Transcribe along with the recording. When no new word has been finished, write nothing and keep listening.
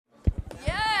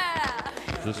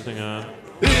This thing on.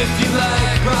 If you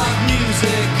like rock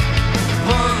music,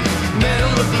 punk, metal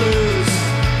or blues,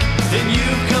 then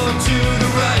you've come to the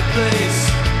right place,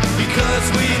 because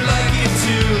we like it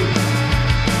too.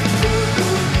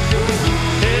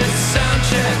 It's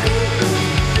Soundcheck.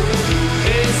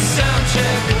 It's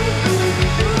Soundcheck.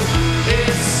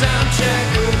 It's Soundcheck.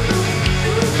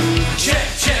 Check,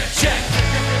 check, check.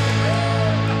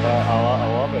 I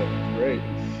love it. Great.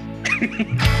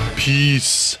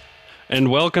 Peace. And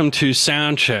welcome to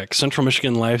Soundcheck, Central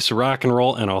Michigan Life's rock and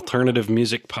roll and alternative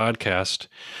music podcast.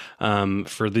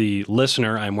 For the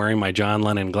listener, I'm wearing my John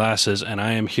Lennon glasses, and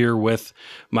I am here with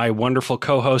my wonderful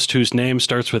co-host whose name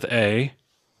starts with A.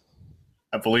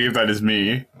 I believe that is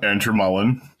me, Andrew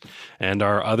Mullen. And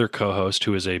our other co-host,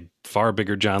 who is a far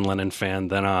bigger John Lennon fan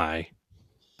than I.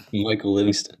 Michael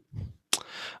Livingston.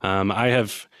 I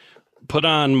have put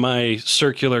on my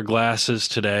circular glasses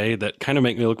today that kind of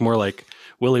make me look more like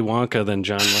Willy Wonka than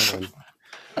John Lennon.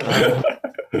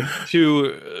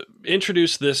 To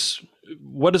introduce this,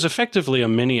 what is effectively a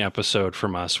mini episode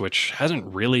from us, which hasn't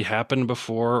really happened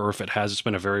before, or if it has, it's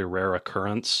been a very rare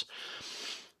occurrence.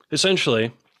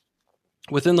 Essentially,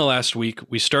 within the last week,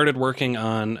 we started working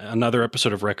on another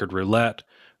episode of Record Roulette.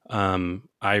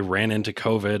 I ran into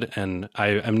COVID and I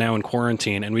am now in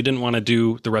quarantine, and we didn't want to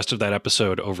do the rest of that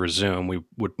episode over Zoom. We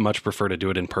would much prefer to do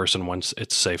it in person once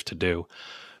it's safe to do.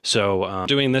 So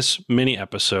doing this mini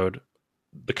episode,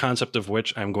 the concept of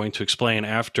which I'm going to explain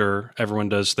after everyone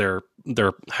does their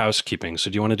housekeeping. So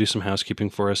do you want to do some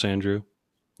housekeeping for us, Andrew,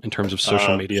 in terms of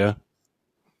social media?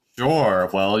 Sure.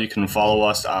 Well, you can follow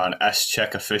us on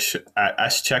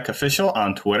 @SCheckOfficial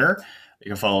on Twitter. You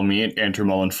can follow me at Andrew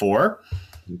Mullen 4.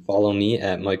 Follow me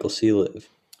at Michael C. Liv.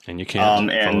 And you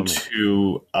can't. And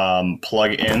to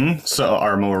plug in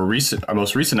our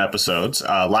most recent episodes.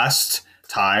 Last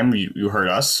time you heard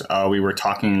us, we were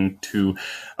talking to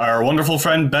our wonderful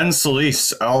friend Ben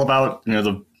Solis all about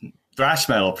the thrash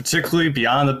metal, particularly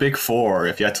Beyond the Big Four.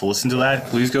 If you had to listen to that,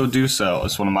 please go do so.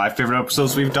 It's one of my favorite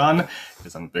episodes we've done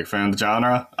because I'm a big fan of the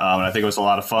genre, and I think it was a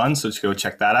lot of fun. So just go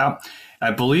check that out.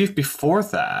 And I believe before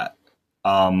that,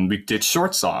 we did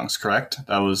short songs. Correct?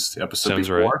 That was the episode Sounds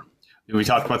before. Right. We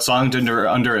talked about songs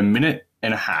under a minute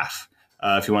and a half.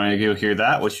 If you want to go hear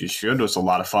that, which you should, it was a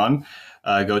lot of fun.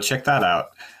 Go check that out.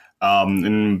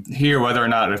 And hear whether or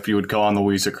not if you would go on the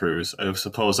Weezer cruise. I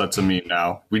suppose that's a meme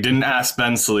now. We didn't ask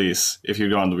Ben Solis if you'd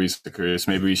go on the Weezer cruise.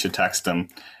 Maybe we should text him,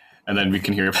 and then we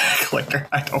can hear it back later.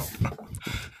 I don't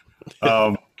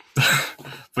know.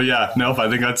 But yeah, nope. I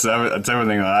think that's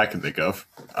everything that I can think of.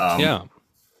 Yeah.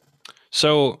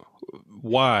 So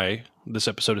why this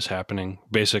episode is happening,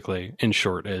 basically, in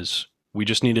short, is we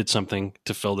just needed something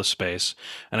to fill the space,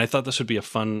 and I thought this would be a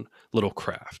fun little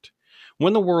craft.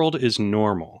 When the world is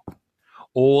normal,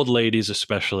 old ladies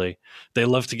especially, they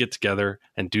love to get together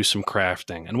and do some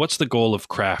crafting. And what's the goal of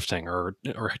crafting or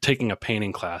taking a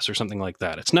painting class or something like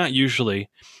that? It's not usually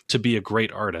to be a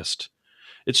great artist.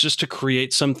 It's just to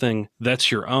create something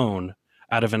that's your own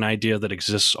out of an idea that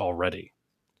exists already.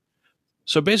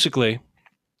 So basically,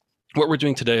 what we're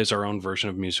doing today is our own version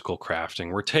of musical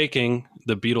crafting. We're taking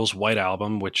the Beatles' White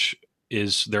Album, which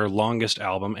is their longest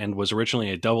album and was originally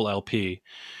a double LP,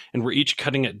 and we're each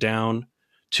cutting it down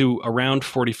to around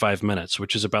 45 minutes,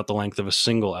 which is about the length of a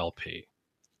single LP.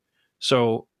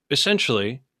 So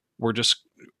essentially,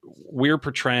 we're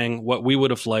portraying what we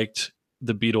would have liked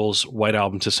the Beatles' White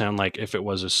Album to sound like if it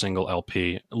was a single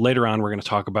LP. Later on, we're going to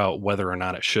talk about whether or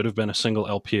not it should have been a single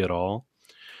LP at all.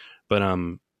 But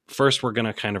first, we're going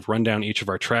to kind of run down each of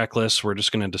our track lists. We're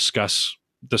just going to discuss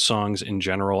the songs in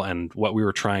general and what we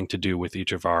were trying to do with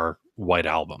each of our White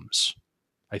Albums.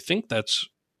 I think that's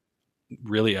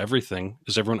really everything.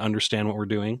 Does everyone understand what we're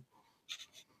doing?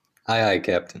 Aye,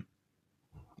 Captain.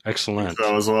 Excellent.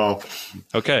 So as well.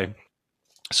 Okay.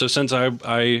 So since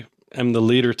I am the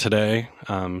leader today,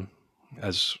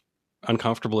 as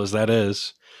uncomfortable as that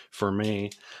is for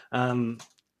me,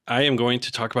 I am going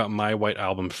to talk about my White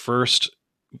Album first.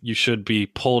 You should be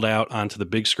pulled out onto the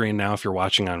big screen now if you're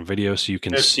watching on video so you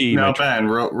can see. Now, Ben,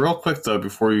 real quick, though,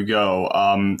 before you go,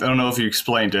 I don't know if you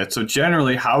explained it. So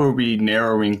generally, how are we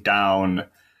narrowing down,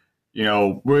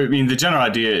 the general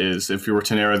idea is if you were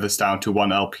to narrow this down to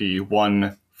one LP,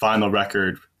 one final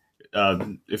record,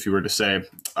 if you were to say,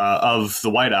 of the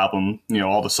White Album,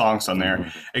 all the songs on there,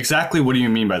 exactly what do you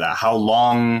mean by that? How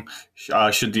long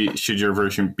should your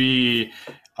version be?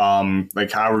 How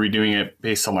are we doing it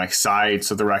based on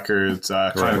sides of the records?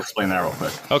 Kind of explain that real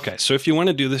quick. Okay, so if you want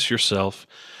to do this yourself,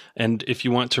 and if you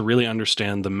want to really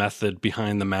understand the method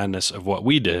behind the madness of what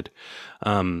we did,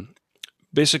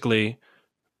 basically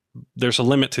there's a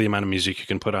limit to the amount of music you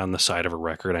can put on the side of a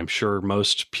record. I'm sure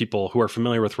most people who are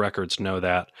familiar with records know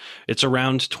that. It's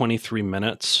around 23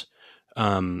 minutes.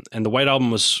 And the White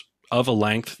Album was of a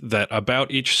length that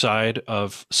about each side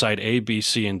of side A, B,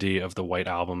 C, and D of the White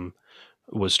Album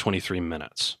was 23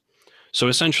 minutes. So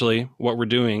essentially, what we're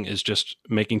doing is just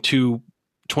making two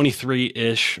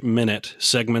 23-ish minute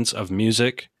segments of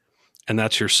music, and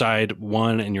that's your side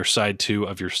 1 and your side 2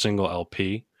 of your single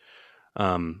LP.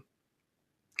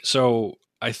 So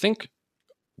I think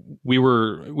we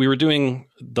were doing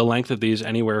the length of these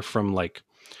anywhere from like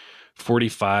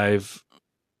 45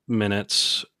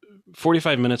 minutes.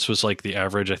 45 minutes was like the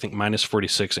average. I think minus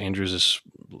 46. Andrews is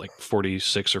like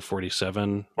 46 or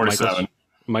 47. 47.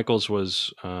 Michael's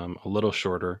was a little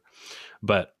shorter,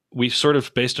 but we sort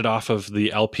of based it off of the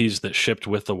LPs that shipped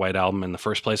with the White Album in the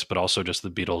first place, but also just the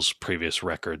Beatles' previous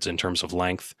records in terms of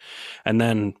length. And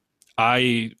then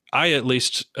I at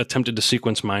least attempted to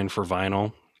sequence mine for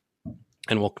vinyl,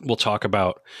 and we'll talk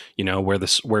about, you know,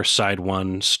 where side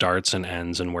 1 starts and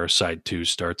ends and where side 2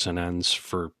 starts and ends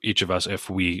for each of us if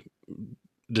we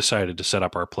decided to set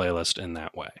up our playlist in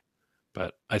that way.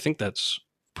 But I think that's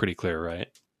pretty clear, right?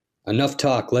 Enough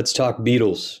talk. Let's talk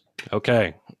Beatles.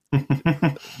 Okay.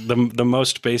 the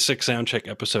most basic soundcheck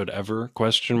episode ever, ?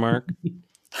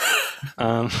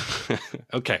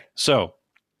 Okay, so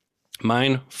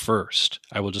mine first.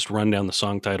 I will just run down the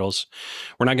song titles.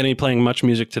 We're not going to be playing much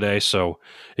music today, so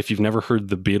if you've never heard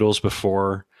the Beatles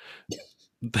before,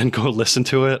 then go listen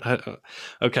to it.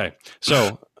 Okay,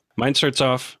 so mine starts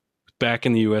off Back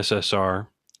in the USSR,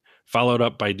 followed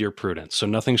up by Dear Prudence, so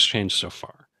nothing's changed so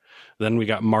far. Then we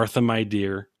got Martha, My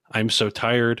Dear, I'm So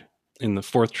Tired in the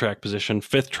 4th track position.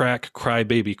 5th track, Cry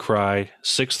Baby Cry.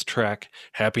 6th track,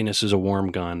 Happiness is a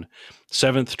Warm Gun.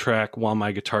 7th track, While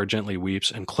My Guitar Gently Weeps.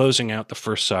 And closing out the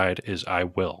first side is I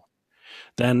Will.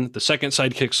 Then the second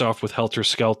side kicks off with Helter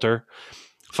Skelter,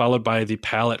 followed by the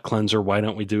palate cleanser, Why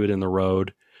Don't We Do It in the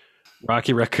Road.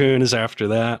 Rocky Raccoon is after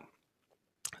that.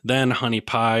 Then Honey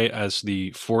Pie as the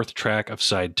 4th track of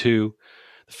side 2.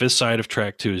 The 5th side of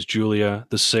track 2 is Julia.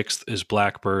 The 6th is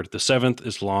Blackbird. The 7th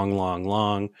is Long, Long,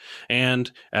 Long. And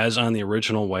as on the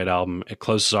original White Album, it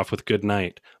closes off with Good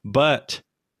Night. But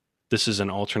this is an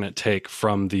alternate take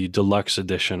from the deluxe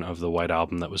edition of the White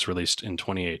Album that was released in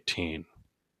 2018.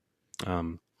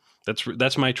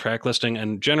 That's my track listing.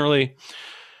 And generally,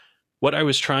 what I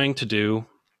was trying to do,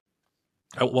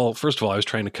 well, first of all, I was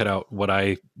trying to cut out what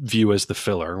I view as the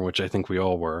filler, which I think we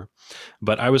all were.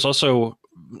 But I was also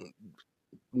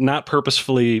not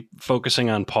purposefully focusing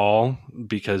on Paul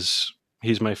because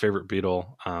he's my favorite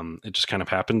Beatle. It just kind of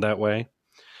happened that way.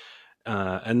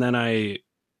 And then I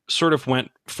sort of went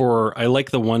for, I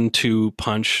like the 1-2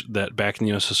 punch that Back in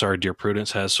the USSR Dear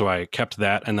Prudence has. So I kept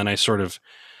that. And then I sort of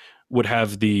would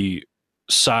have the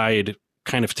side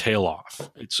kind of tail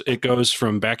off. It goes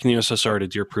from Back in the USSR to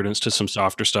Dear Prudence to some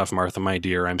softer stuff. Martha, My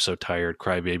Dear, I'm So Tired,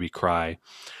 Cry Baby Cry.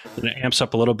 Then it amps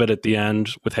up a little bit at the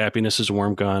end with Happiness is a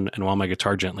Warm Gun and While My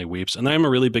Guitar Gently Weeps. And then I'm a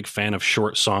really big fan of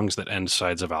short songs that end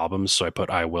sides of albums, so I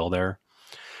put I Will there.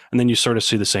 And then you sort of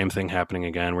see the same thing happening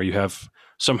again, where you have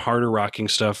some harder rocking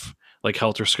stuff like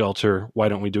Helter Skelter, Why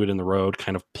Don't We Do It in the Road,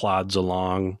 kind of plods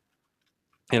along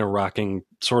in a rocking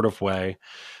sort of way.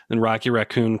 Then Rocky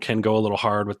Raccoon can go a little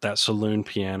hard with that saloon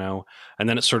piano, and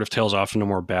then it sort of tails off into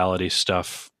more ballady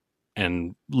stuff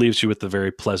and leaves you with the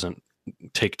very pleasant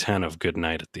take 10 of Good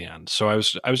Night at the end. So I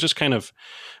was just kind of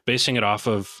basing it off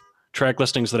of track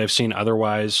listings that I've seen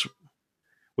otherwise,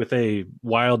 with a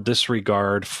wild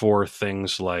disregard for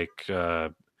things like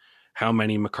how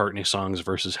many McCartney songs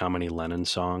versus how many Lennon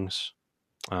songs.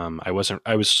 I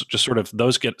was just sort of,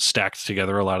 those get stacked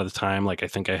together a lot of the time. Like I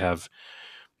think I have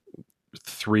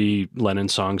 3 Lennon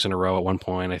songs in a row at one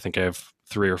point. I think I have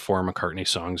 3 or 4 McCartney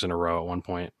songs in a row at one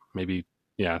point. Maybe,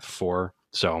 4.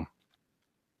 So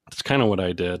that's kind of what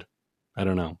I did. I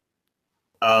don't know.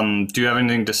 Do you have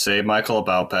anything to say, Michael,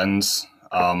 about Ben's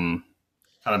layout?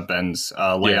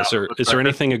 Is there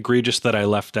anything egregious that I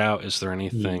left out? Is there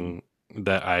anything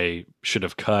that I should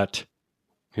have cut?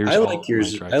 I like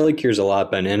yours a lot,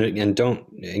 Ben.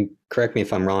 And correct me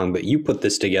if I'm wrong, but you put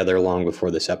this together long before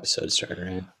this episode started,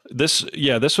 right? This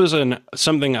was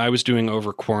something I was doing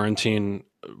over quarantine.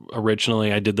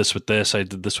 Originally, I did this with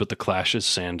the Clash's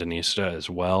Sandinista as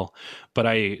well, but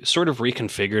I sort of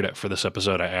reconfigured it for this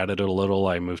episode. I added it a little,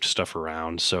 I moved stuff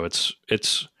around, so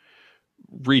it's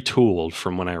retooled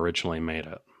from when I originally made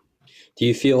it. Do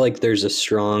you feel like there's a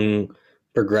strong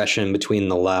progression between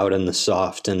the loud and the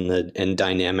soft and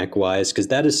dynamic wise? Because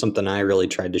that is something I really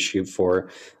tried to shoot for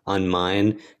on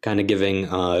mine, kind of giving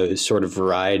sort of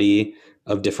variety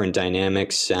of different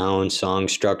dynamics, sound, song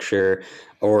structure,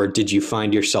 or did you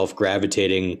find yourself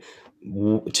gravitating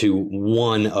to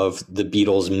one of the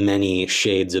Beatles' many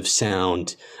shades of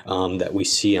sound that we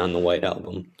see on the White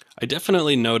Album? I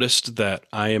definitely noticed that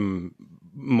I am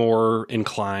more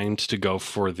inclined to go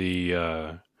for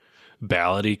the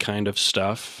ballady kind of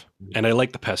stuff. And I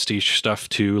like the pastiche stuff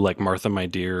too. Like Martha, My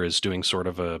Dear is doing sort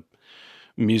of a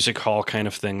music hall kind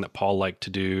of thing that Paul liked to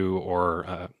do,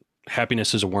 or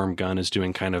Happiness is a Warm Gun is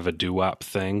doing kind of a doo-wop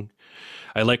thing.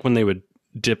 I like when they would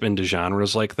dip into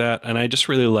genres like that. And I just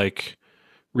really like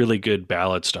really good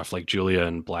ballad stuff like Julia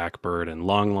and Blackbird, and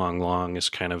Long, Long, Long is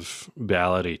kind of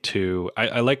ballady too.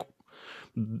 I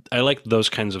like those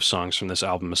kinds of songs from this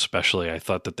album especially. I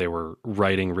thought that they were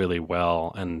writing really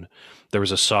well, and there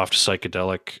was a soft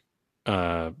psychedelic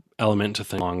element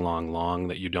to Long, Long, Long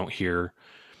that you don't hear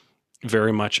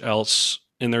very much else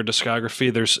in their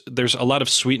discography. There's a lot of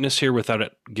sweetness here without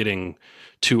it getting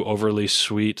too overly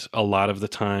sweet a lot of the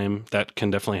time. That can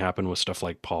definitely happen with stuff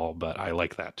like Paul, but I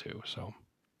like that too. So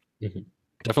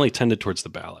definitely tended towards the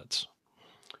ballads.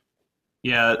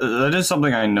 Yeah, that is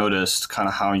something I noticed, kind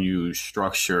of how you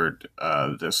structured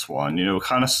this one. You know, it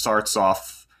kind of starts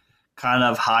off kind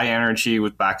of high energy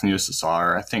with Back in the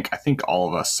USSR. I think all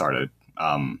of us started,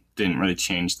 didn't really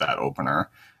change that opener.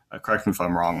 Correct me if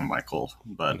I'm wrong, Michael,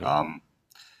 but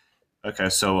okay,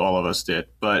 so all of us did.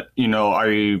 But, you know,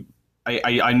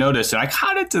 I noticed, and I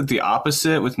kind of did the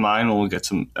opposite with mine. We'll get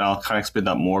some, I'll kind of explain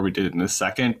that more. We did it in a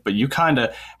second, but you kind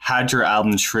of had your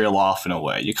album trail off in a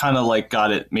way. You kind of like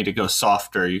got it, made it go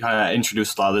softer. You kind of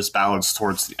introduced a lot of this ballads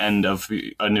towards the end of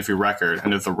your record,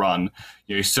 end of the run.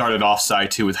 You know, you started off side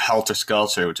 2 with Helter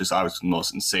Skelter, which is obviously the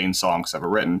most insane songs ever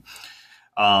written.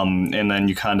 And then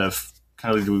you kind of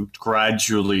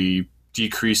gradually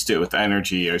decreased it with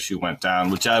energy as you went down,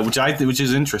 which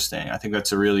is interesting. I think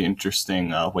that's a really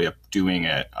interesting way of doing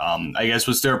it. I guess,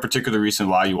 was there a particular reason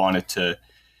why you wanted to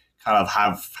kind of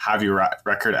have your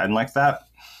record end like that?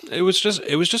 It was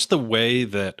just the way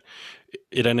that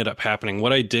it ended up happening.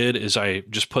 What I did is I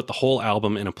just put the whole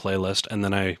album in a playlist, and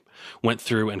then I went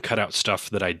through and cut out stuff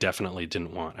that I definitely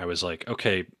didn't want. I was like,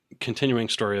 okay, continuing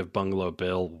story of Bungalow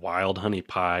Bill, Wild Honey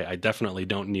Pie, I definitely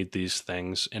don't need these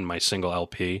things in my single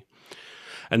LP.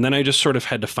 And then I just sort of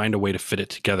had to find a way to fit it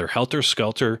together. Helter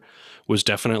Skelter was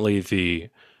definitely the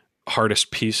hardest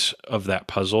piece of that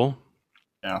puzzle.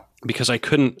 Yeah. Because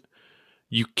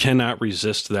you cannot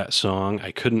resist that song.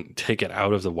 I couldn't take it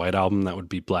out of the White Album. That would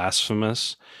be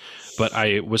blasphemous. But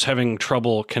I was having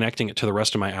trouble connecting it to the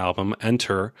rest of my album.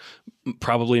 Enter,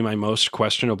 probably my most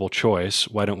questionable choice,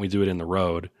 Why Don't We Do It in the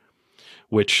Road,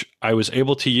 which I was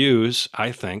able to use,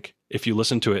 I think, if you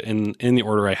listen to it in the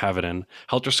order I have it in.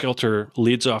 Helter Skelter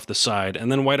leads off the side,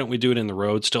 and then Why Don't We Do It in the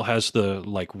Road still has the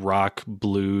like rock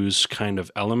blues kind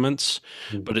of elements,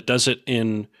 but it does it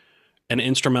in an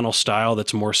instrumental style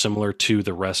that's more similar to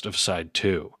the rest of side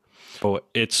 2. So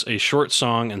it's a short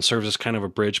song and serves as kind of a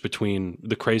bridge between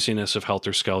the craziness of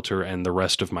Helter Skelter and the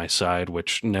rest of my side,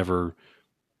 which never,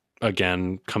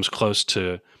 again, comes close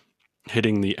to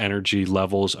hitting the energy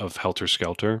levels of Helter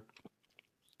Skelter.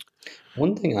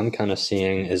 One thing I'm kind of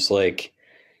seeing is like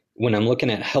when I'm looking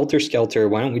at Helter Skelter,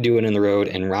 Why Don't We Do It in the Road,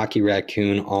 and Rocky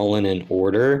Raccoon all in an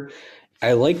order.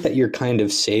 I like that you're kind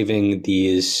of saving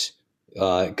these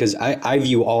because I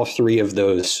view all 3 of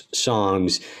those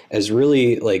songs as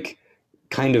really like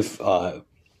kind of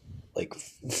like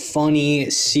funny,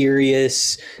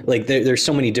 serious, like there's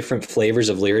so many different flavors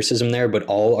of lyricism there, but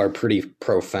all are pretty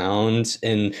profound.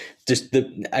 And just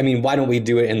Why Don't We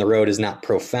Do It in the Road is not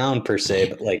profound per se,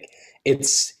 but like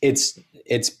it's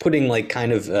putting like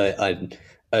kind of a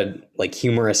like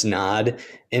humorous nod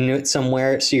into it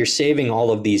somewhere. So you're saving all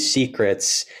of these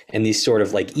secrets and these sort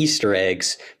of like Easter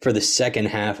eggs for the second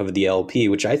half of the LP,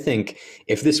 which I think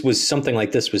if this was something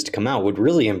like this was to come out would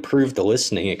really improve the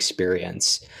listening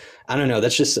experience. I don't know.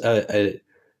 That's just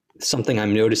something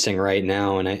I'm noticing right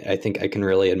now. And I think I can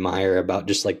really admire about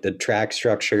just like the track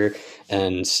structure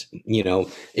and, you know,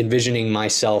 envisioning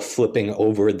myself flipping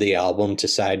over the album to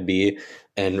side B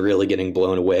and really getting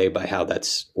blown away by how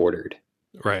that's ordered.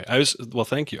 Right.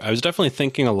 Thank you. I was definitely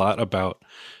thinking a lot about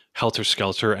Helter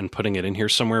Skelter and putting it in here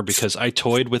somewhere because I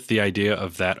toyed with the idea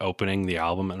of that opening the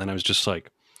album. And then I was just like,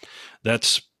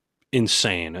 that's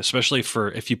insane, especially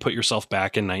for if you put yourself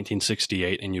back in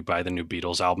 1968 and you buy the new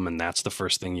Beatles album and that's the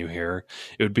first thing you hear.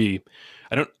 It would be,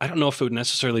 I don't know if it would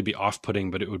necessarily be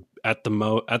off-putting, but it would at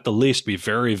the least be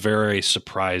very, very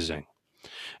surprising.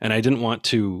 And I didn't want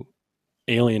to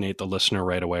alienate the listener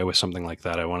right away with something like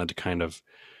that. I wanted to kind of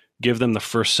give them the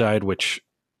first side, which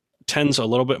tends a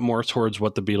little bit more towards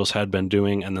what the Beatles had been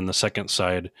doing, and then the second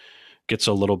side gets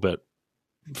a little bit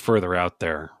further out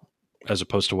there as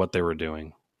opposed to what they were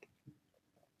doing.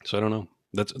 So I don't know.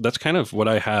 That's kind of what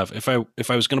I have. If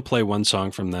I was going to play one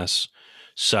song from this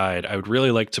side, I would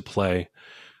really like to play.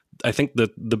 I think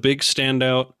the big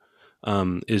standout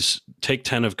is Take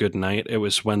 10 of Good Night. It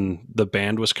was when the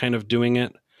band was kind of doing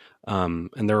it, and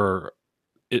there are.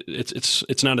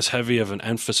 It's not as heavy of an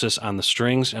emphasis on the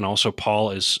strings, and also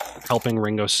Paul is helping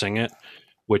Ringo sing it,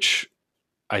 which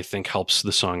I think helps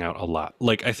the song out a lot.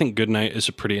 Like, I think Goodnight is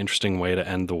a pretty interesting way to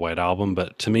end the White Album,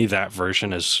 but to me that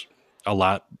version is a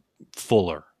lot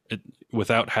fuller.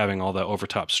 Without having all the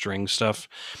overtop string stuff,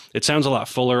 it sounds a lot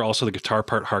fuller. Also, the guitar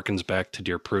part harkens back to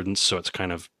Dear Prudence, so it's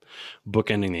kind of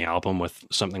bookending the album with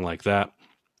something like that.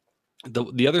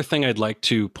 The other thing I'd like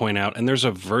to point out, and there's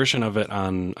a version of it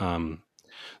on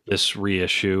this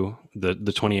reissue, the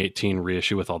 2018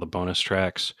 reissue with all the bonus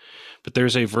tracks, but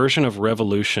there's a version of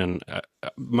Revolution.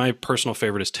 My personal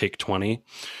favorite is Take 20,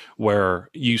 where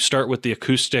you start with the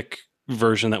acoustic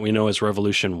version that we know as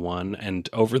Revolution 1, and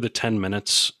over the 10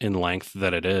 minutes in length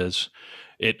that it is,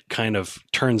 it kind of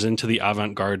turns into the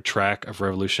avant-garde track of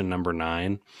Revolution number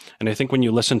 9. And I think when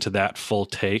you listen to that full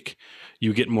take,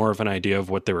 you get more of an idea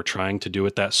of what they were trying to do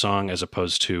with that song as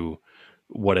opposed to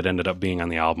what it ended up being on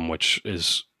the album, which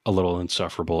is a little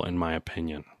insufferable in my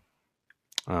opinion.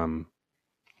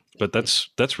 But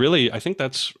that's really, I think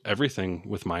that's everything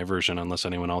with my version, unless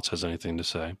anyone else has anything to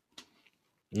say.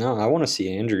 No, I want to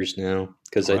see Andrew's now,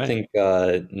 because Right. I think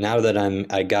now that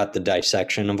I got the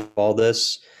dissection of all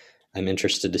this, I'm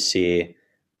interested to see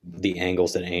the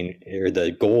angles that or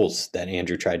the goals that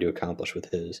Andrew tried to accomplish with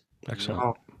his. Excellent.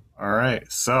 Oh, all right.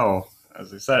 So,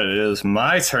 as I said, it is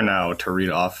my turn now to read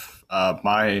off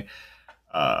my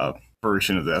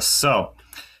version of this. So,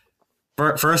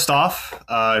 first off,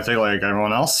 I think like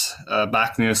everyone else,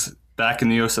 back in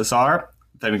the USSR,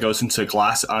 then it goes into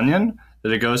Glass Onion,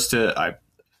 then it goes to, I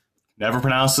never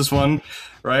pronounced this one,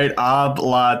 right?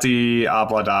 Obladi,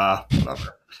 Oblada,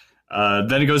 whatever.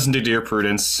 Then it goes into Dear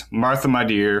Prudence, Martha, My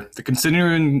Dear, the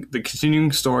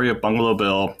continuing story of Bungalow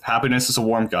Bill, Happiness is a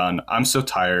Warm Gun, I'm So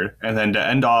Tired, and then to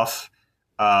end off,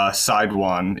 side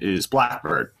 1 is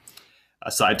Blackbird.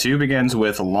 Side 2 begins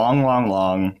with Long, Long,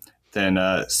 Long, then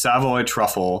Savoy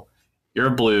Truffle,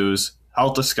 Your Blues,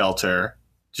 Helter Skelter,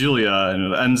 Julia,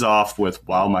 and it ends off with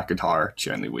While My Guitar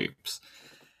Gently Weeps.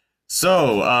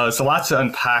 So it's a lot to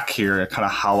unpack here, kind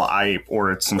of how I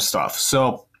ordered some stuff.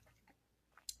 So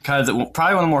kind of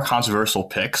probably one of the more controversial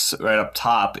picks right up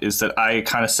top is that I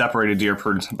kind of separated Dear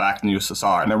Prudence and Back in the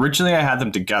USSR. And originally I had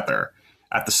them together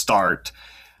at the start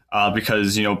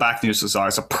because, Back in the USSR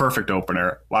is a perfect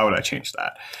opener. Why would I change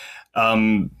that?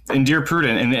 In Dear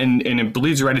Prudence, and it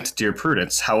bleeds right into Dear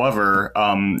Prudence. However,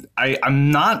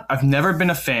 I've never been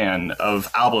a fan of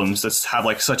albums that have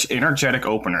like such energetic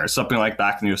openers. Something like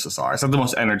Back in the USSR. It's not the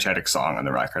most energetic song on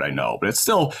the record, I know, but it's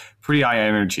still pretty high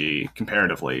energy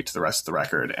comparatively to the rest of the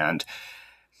record. And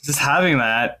just having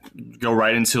that go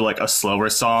right into like a slower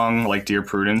song like Dear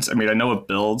Prudence. I mean, I know it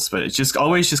builds, but it just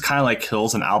always just kind of like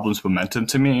kills an album's momentum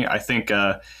to me. I think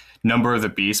Number of the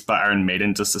Beast by Iron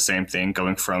Maiden does the same thing,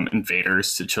 going from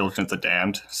Invaders to Children of the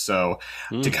Damned. So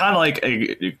to kind of like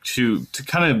to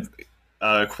kind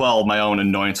of quell my own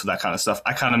annoyance with that kind of stuff,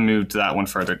 I kind of moved that one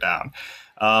further down.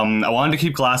 I wanted to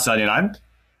keep Glass Onion.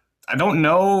 I don't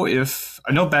know if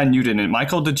I know Ben, you didn't.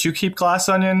 Michael, did you keep Glass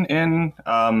Onion in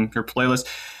your playlist?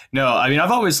 No, I mean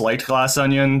I've always liked Glass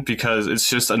Onion because it's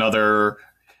just another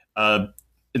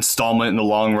installment in the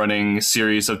long-running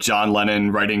series of John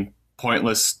Lennon writing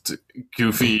pointless,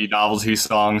 goofy novelty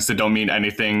songs that don't mean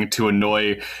anything to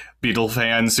annoy Beatle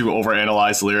fans who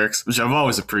overanalyze lyrics, which I've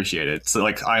always appreciated. So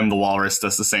like I Am the Walrus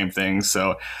does the same thing.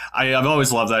 So I've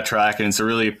always loved that track, and it's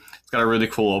got a really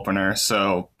cool opener.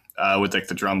 So with like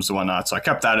the drums and whatnot. So I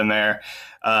kept that in there.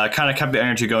 Kind of kept the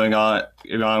energy going on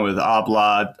with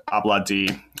Obla D.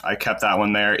 I kept that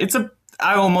one there.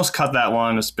 I almost cut that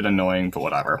one. It's a bit annoying, but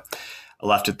whatever. I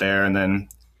left it there, and then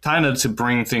kind of to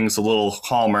bring things a little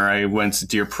calmer, I went to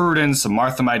Dear Prudence,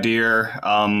 Martha, My Dear,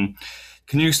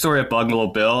 Canoe Story at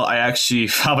Bungalow Bill. I actually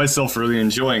found myself really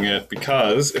enjoying it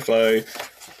because if I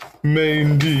may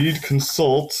indeed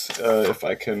consult, if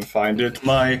I can find it,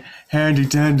 my handy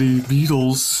dandy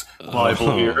Beatles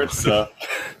Bible here. It's I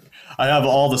have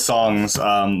all the songs,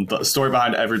 the story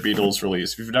behind every Beatles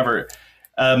release. If you've never,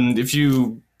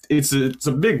 it's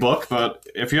a big book, but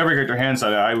if you ever get your hands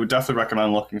on it, I would definitely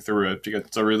recommend looking through it because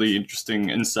it's a really interesting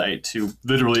insight to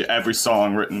literally every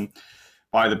song written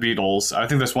by the Beatles. I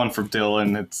think there's one for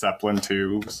Dylan and Zeppelin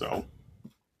too. So,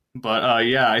 but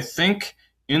yeah, I think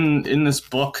in this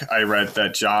book I read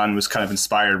that John was kind of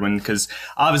inspired when, because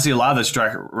obviously a lot of this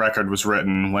record was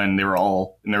written when they were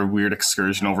all in their weird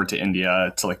excursion over to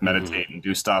India to like meditate and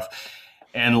do stuff.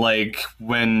 And like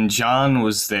when John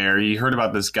was there, he heard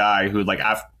about this guy who like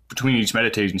between each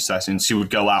meditation sessions, he would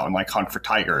go out and like hunt for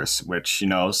tigers, which, you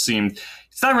know, seemed,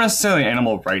 it's not necessarily an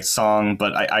animal rights song,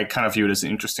 but I kind of view it as an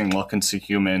interesting look into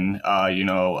human,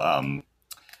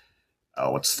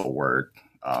 what's the word?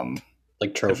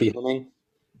 Like trophy hunting?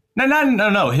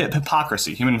 No,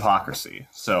 hypocrisy, human hypocrisy.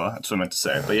 So that's what I meant to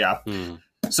say. But yeah,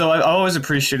 so I always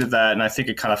appreciated that, and I think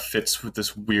it kind of fits with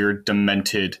this weird,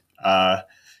 demented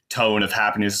tone of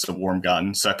Happiness is a Warm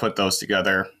Gun. So I put those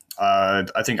together.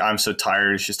 I think I'm So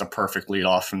Tired is just a perfect lead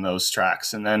off from those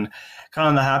tracks. And then kind of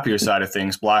on the happier side of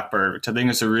things, Blackbird, which I think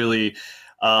is a really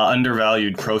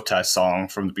undervalued protest song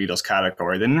from the Beatles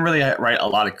category. They didn't really write a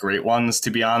lot of great ones, to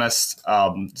be honest.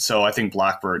 So I think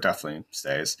Blackbird definitely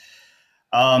stays.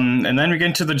 And then we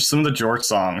get into some of the George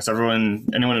songs. Anyone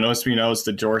who knows me knows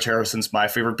that George Harrison's my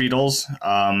favorite Beatles.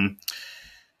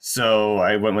 So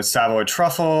I went with Savoy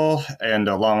Truffle and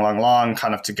Long, Long, Long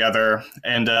kind of together.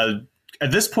 And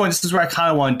at this point, this is where I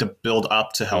kind of wanted to build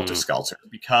up to Helter Skelter,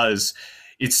 because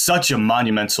it's such a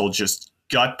monumental just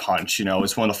gut punch. You know,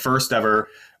 it's one of the first ever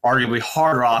arguably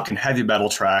hard rock and heavy metal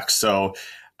tracks. So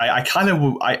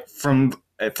from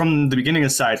the beginning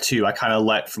of side 2, I kind of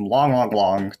let from Long, Long,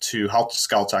 Long to Helter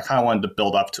Skelter. I kind of wanted to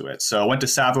build up to it. So I went to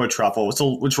Savoy Truffle,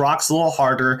 which rocks a little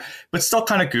harder, but still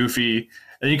kind of goofy.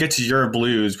 Then you get to Your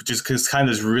Blues, which is kind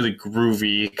of this really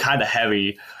groovy, kind of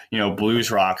heavy, you know, blues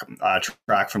rock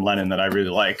track from Lennon that I really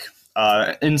like,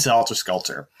 into Helter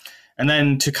Skelter. And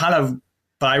then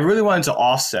but I really wanted to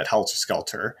offset Helter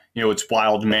Skelter, you know, its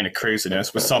wild manic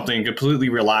craziness with something completely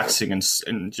relaxing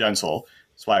and gentle.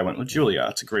 That's why I went with Julia.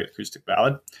 It's a great acoustic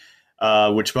ballad,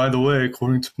 which, by the way,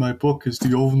 according to my book, is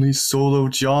the only solo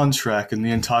John track in the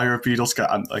entire Beatles.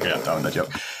 I'm done with that joke.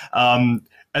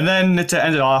 And then to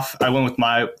end it off, I went with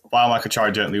While My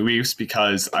Guitar Gently Weeps,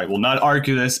 because I will not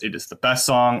argue this. It is the best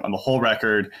song on the whole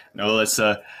record. I know that's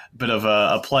a bit of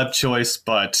a pleb choice,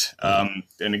 but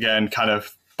and again, kind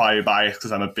of biased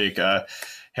because I'm a big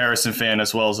Harrison fan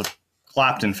as well as a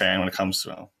Clapton fan when it comes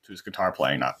to his guitar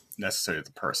playing, not necessarily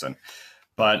the person.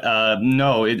 But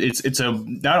no,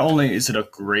 not only is it a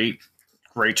great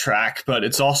track, but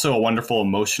it's also a wonderful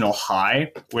emotional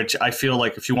high, which I feel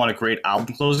like if you want a great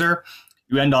album closer,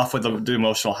 you end off with the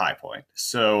emotional high point.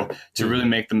 So to really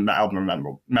make the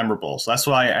album memorable. So that's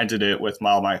why I ended it with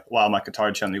While My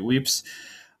Guitar Gently Weeps.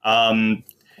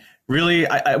 Really,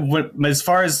 as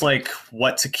far as like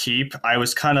what to keep, I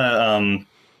was kind of,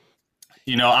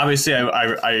 obviously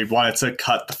I wanted to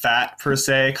cut the fat per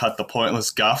se, cut the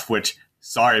pointless guff, which,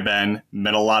 sorry, Ben,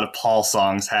 meant a lot of Paul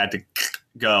songs had to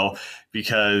go,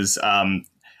 because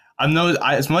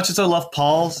as much as I love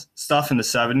Paul's stuff in the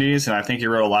 70s, and I think he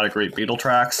wrote a lot of great Beatle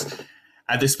tracks,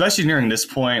 especially nearing this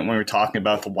point when we're talking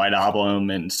about the White Album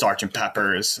and Sgt.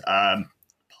 Pepper's,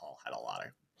 Paul had a lot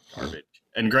of garbage.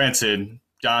 And granted,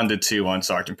 John did too on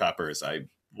Sgt. Pepper's. I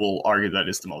will argue that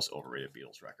is the most overrated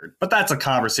Beatles record. But that's a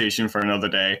conversation for another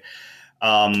day.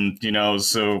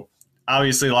 So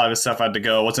obviously a lot of the stuff had to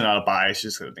go. Wasn't out of bias,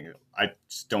 just I think I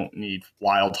just don't need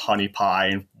Wild Honey Pie,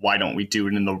 and Why Don't We Do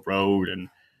It in the Road, and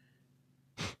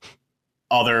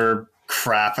other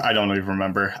crap I don't even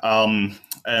remember.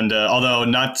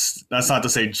 Although that's not to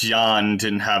say John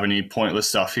didn't have any pointless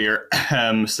stuff here.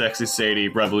 Sexy Sadie,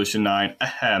 Revolution 9.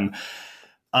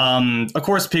 Of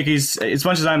course, Piggies. As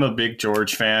much as I'm a big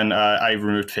George fan, I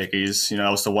removed Piggies. You know,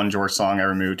 that was the one George song I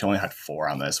removed. I only had 4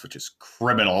 on this, which is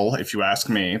criminal if you ask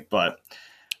me. But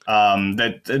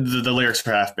the lyrics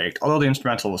are half baked, although the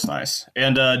instrumental was nice.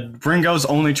 And Ringo's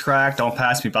only track, Don't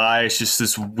Pass Me By, it's just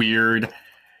this weird,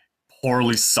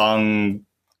 poorly sung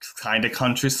kind of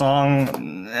country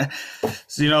song.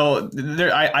 So,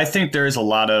 I think there is a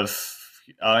lot of,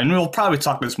 and we'll probably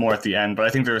talk about this more at the end, but I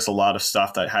think there's a lot of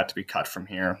stuff that had to be cut from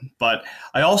here. But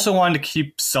I also wanted to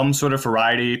keep some sort of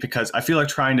variety, because I feel like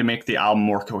trying to make the album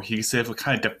more cohesive would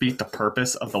kind of defeat the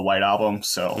purpose of the White Album.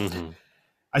 So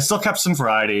I still kept some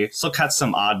variety, still kept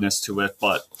some oddness to it,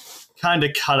 but kind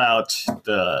of cut out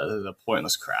the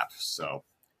pointless crap. So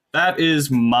that is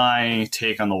my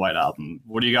take on the White Album.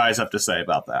 What do you guys have to say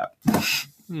about that?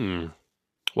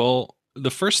 Well, the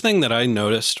first thing that I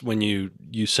noticed when you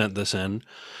sent this in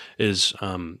is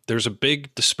there's a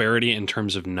big disparity in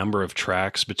terms of number of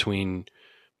tracks between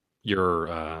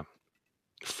your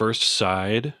first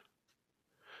side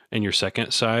and your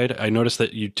second side. I noticed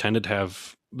that you tended to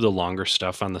have the longer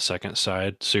stuff on the second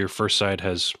side. So your first side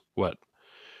has what?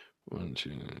 1,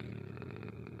 2,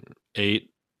 8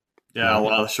 Yeah, a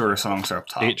lot of the shorter songs are up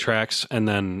top. 8 tracks, and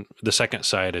then the second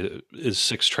side is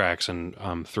 6 tracks, and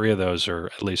 3 of those are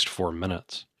at least 4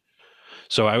 minutes.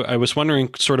 So I was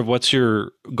wondering, sort of, what's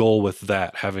your goal with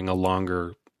that? Having a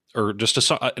longer, or just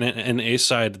an A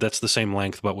side that's the same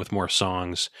length but with more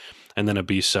songs, and then a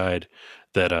B side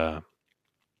that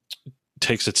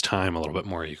takes its time a little bit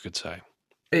more, you could say.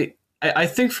 I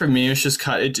think for me, it's just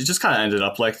it just kind of ended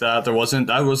up like that. That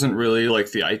wasn't really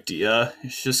like the idea.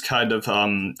 It's just kind of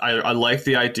I like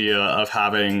the idea of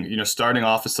having, starting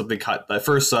off with something that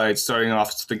first side, starting off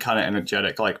with something kind of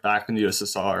energetic like Back in the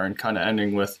USSR, and kind of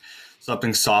ending with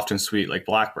something soft and sweet like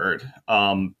Blackbird.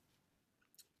 And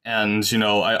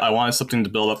I wanted something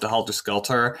to build up to Helter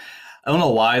Skelter. I don't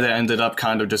know why that ended up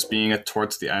kind of just being it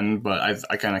towards the end, but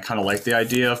I kind of like the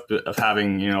idea of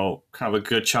having, kind of a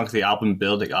good chunk of the album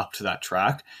building up to that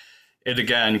track. It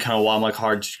again, kind of while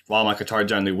my guitar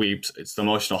gently weeps, it's the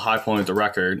emotional high point of the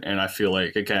record, and I feel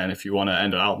like, again, if you want to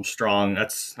end an album strong,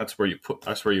 that's where you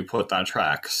put that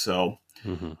track. So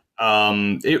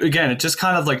it just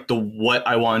kind of like what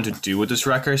I wanted to do with this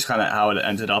record is kind of how it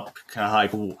ended up, kind of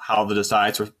like how the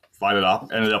decides were divided up,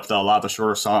 ended up that a lot of the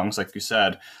shorter songs, like you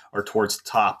said, are towards the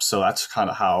top. So that's kind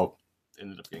of how it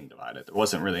ended up being divided. There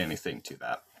wasn't really anything to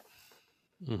that.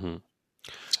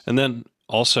 And then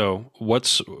also,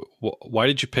 why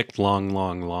did you pick Long,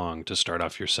 Long, Long to start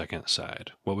off your second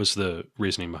side? What was the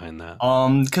reasoning behind that?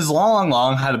 Because Long, Long,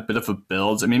 Long had a bit of a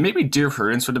build. I mean, maybe Dear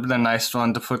Prudence would have been a nice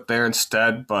one to put there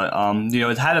instead, but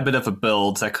it had a bit of a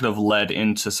build that could have led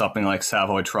into something like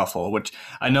Savoy Truffle, which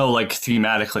I know, like,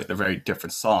 thematically they're very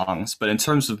different songs, but in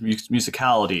terms of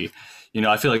musicality,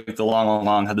 I feel like the Long, Long,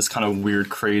 Long had this kind of weird,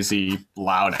 crazy,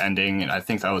 loud ending, and I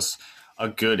think that was a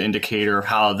good indicator of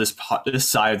how this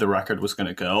side of the record was going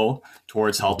to go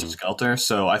towards Helter Skelter.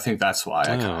 So I think that's why I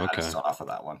kind of had to start off with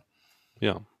that one.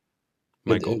 Yeah.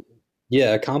 Michael?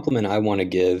 Yeah, a compliment I want to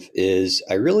give is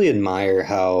I really admire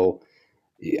how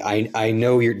I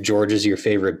know George is your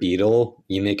favorite Beatle.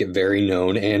 You make it very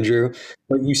known, Andrew,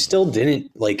 but you still didn't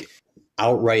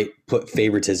outright put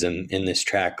favoritism in this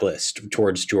track list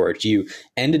towards George. You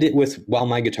ended it with While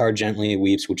My Guitar Gently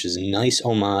Weeps, which is a nice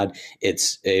homage.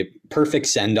 It's a perfect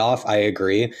send-off, I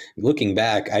agree. Looking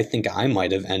back, I think I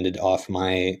might have ended off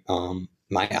my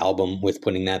my album with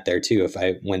putting that there too if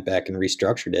I went back and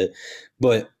restructured it.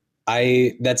 But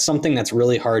that's something that's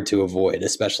really hard to avoid,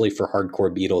 especially for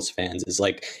hardcore Beatles fans. Is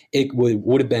like it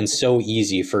would have been so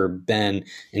easy for Ben,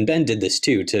 and Ben did this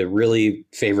too, to really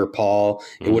favor Paul.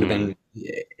 It would have been,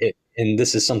 and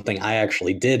this is something I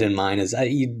actually did in mine, is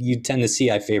you tend to see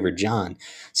I favored John.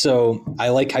 So I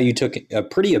like how you took a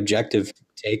pretty objective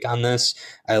take on this.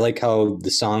 I like how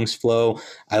the songs flow.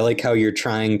 I like how you're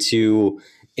trying to,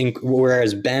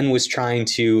 whereas Ben was trying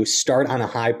to start on a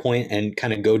high point and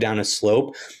kind of go down a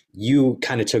slope, you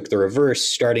kind of took the reverse,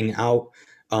 starting out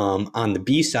on the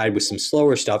B side with some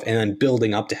slower stuff and then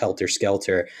building up to Helter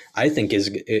Skelter. I think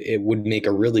it would make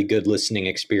a really good listening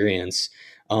experience.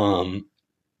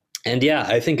 And yeah,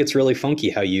 I think it's really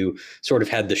funky how you sort of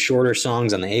had the shorter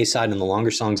songs on the A side and the longer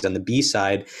songs on the B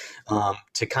side,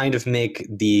 to kind of make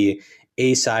the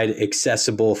A side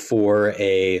accessible for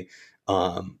a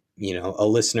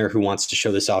listener who wants to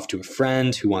show this off to a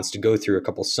friend, who wants to go through a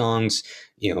couple songs,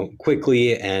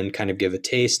 quickly and kind of give a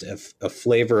taste of a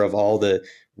flavor of all the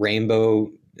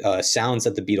rainbow sounds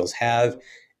that the Beatles have.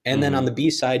 And then on the B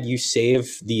side, you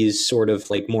save these sort of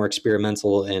like more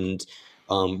experimental and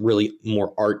really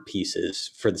more art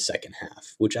pieces for the second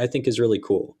half, which I think is really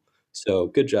cool. So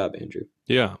good job, Andrew.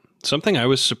 Yeah. Something I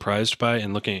was surprised by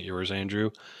in looking at yours, Andrew,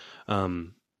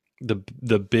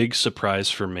 the big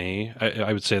surprise for me,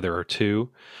 I would say there are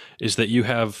two, is that you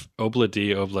have Obla Di,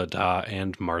 Obla Da,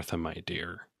 and Martha, My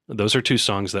Dear. Those are two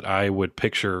songs that I would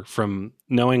picture, from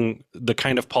knowing the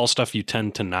kind of Paul stuff you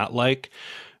tend to not like.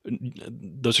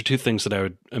 Those are two things that I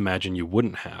would imagine you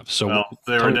wouldn't have. So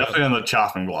they were definitely on the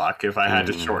chopping block if I had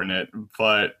to shorten it.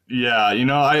 But yeah,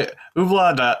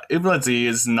 Ubla Di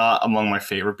is not among my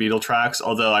favorite Beatle tracks,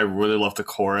 although I really love the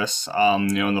chorus,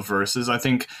 in the verses. I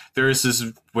think there is this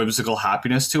whimsical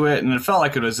happiness to it, and it felt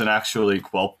like it was an actually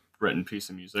well-written piece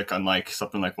of music, unlike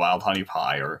something like Wild Honey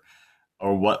Pie or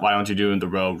Why Don't You Do in the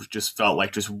Road. Just felt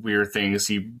like just weird things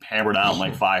he hammered out in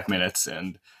like 5 minutes,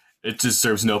 and it just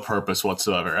serves no purpose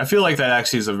whatsoever. I feel like that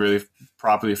actually is a really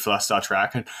properly fleshed out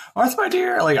track. And Martha, My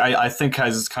Dear, I think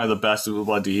has kind of the best of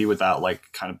Ubla Di without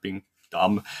kind of being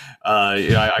dumb.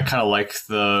 I kind of like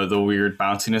the weird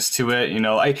bounciness to it.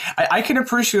 I can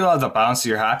appreciate a lot of the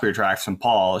bouncier, happier tracks from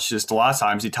Paul. It's just a lot of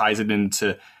times he ties it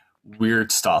into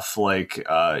weird stuff, trying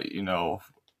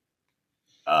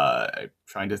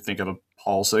to think of a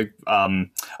Paul's like,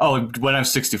 When I'm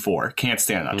 64, can't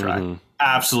stand that track.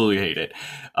 Absolutely hate it.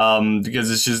 Because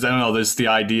it's just, I don't know, the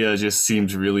idea just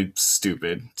seems really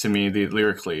stupid to me,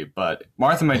 lyrically. But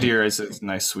Martha, My Dear is a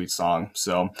nice, sweet song.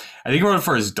 So I think he wrote it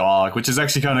for his dog, which is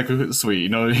actually kind of sweet. You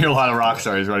know, you hear a lot of rock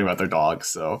stars writing about their dogs.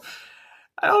 So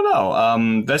I don't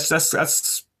know.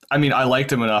 That's. I mean, I liked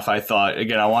them enough. I thought,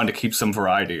 again, I wanted to keep some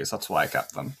varieties. That's why I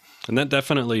kept them. And that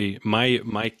definitely,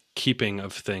 my keeping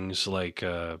of things like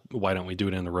Why Don't We Do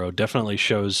It in the Road definitely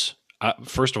shows,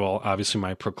 first of all, obviously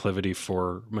my proclivity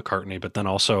for McCartney, but then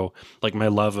also like my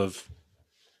love of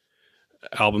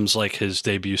albums like his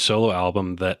debut solo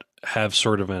album that have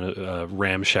sort of a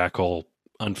ramshackle,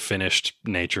 unfinished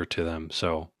nature to them.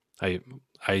 So I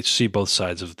see both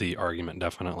sides of the argument,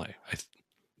 definitely.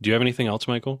 Do you have anything else,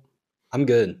 Michael? I'm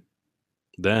good.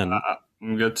 Then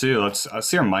I'm good too. Let's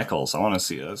see our Michaels. I want to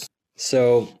see this.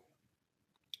 So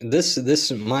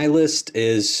this my list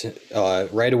is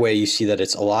right away. You see that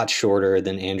it's a lot shorter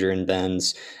than Andrew and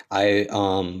Ben's. I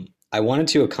wanted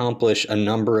to accomplish a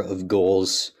number of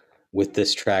goals with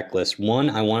this track list. One,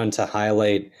 I wanted to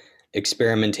highlight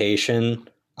experimentation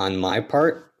on my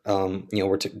part.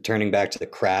 We're turning back to the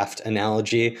Craft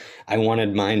analogy. I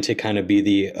wanted mine to kind of be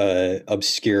the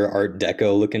obscure Art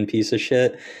Deco looking piece of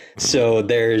shit. So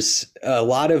there's a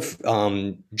lot of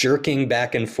jerking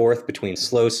back and forth between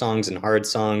slow songs and hard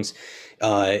songs.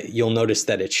 You'll notice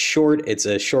that it's short. It's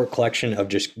a short collection of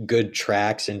just good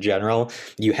tracks in general.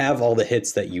 You have all the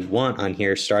hits that you want on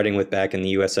here, starting with Back in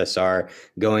the USSR,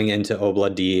 going into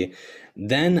Obla D.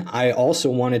 Then I also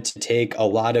wanted to take a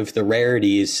lot of the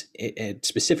rarities,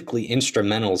 specifically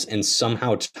instrumentals, and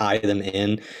somehow tie them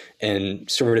in and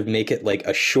sort of make it like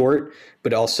a short,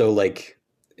 but also like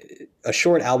a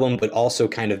short album, but also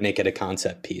kind of make it a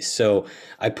concept piece. So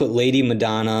I put Lady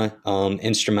Madonna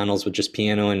instrumentals with just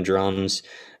piano and drums.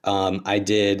 I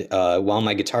did While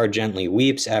My Guitar Gently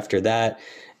Weeps after that.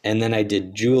 And then I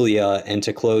did Julia. And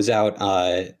to close out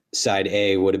side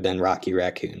A would have been Rocky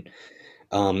Raccoon.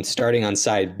 Starting on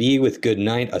side B with Good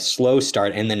Night, a slow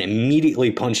start, and then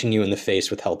immediately punching you in the face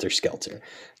with Helter Skelter.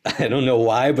 I don't know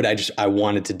why, but I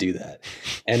wanted to do that.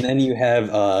 And then you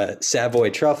have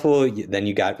Savoy Truffle. Then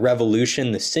you got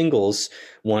Revolution, the singles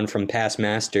one from Past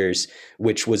Masters,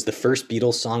 which was the first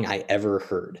Beatles song I ever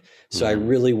heard. So I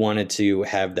really wanted to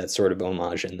have that sort of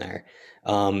homage in there.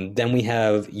 Then we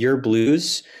have Your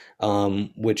Blues,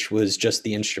 which was just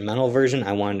the instrumental version.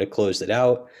 I wanted to close it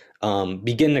out.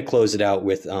 Begin to close it out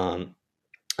with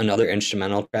another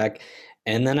instrumental track.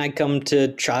 And then I come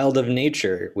to Child of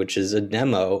Nature, which is a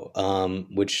demo,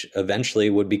 which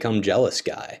eventually would become Jealous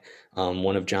Guy,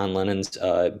 one of John Lennon's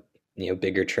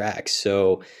bigger tracks.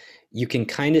 So you can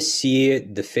kind of see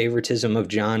the favoritism of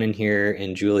John in here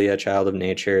in Julia, Child of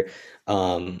Nature.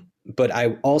 But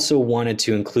I also wanted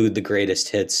to include the greatest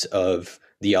hits of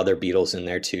the other Beatles in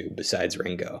there too, besides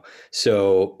Ringo.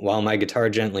 So While My Guitar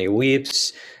Gently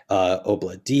Weeps,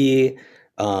 Obla D,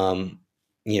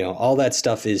 all that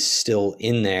stuff is still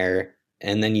in there.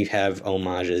 And then you have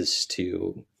homages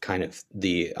to kind of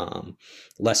the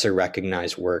lesser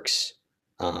recognized works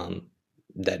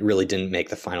that really didn't make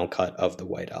the final cut of the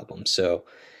White Album. So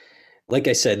like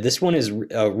I said, this one is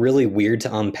really weird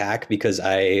to unpack because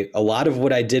a lot of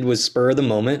what I did was spur of the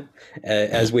moment.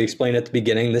 As we explained at the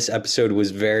beginning, this episode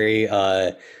was very,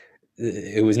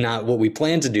 it was not what we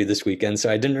planned to do this weekend. So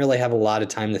I didn't really have a lot of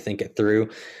time to think it through.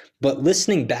 But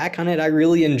listening back on it, I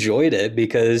really enjoyed it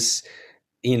because,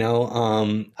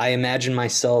 I imagine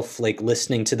myself like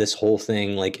listening to this whole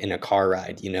thing like in a car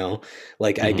ride,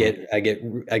 like I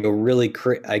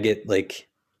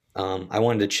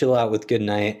wanted to chill out with Good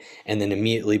Night and then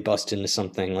immediately bust into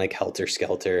something like Helter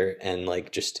Skelter and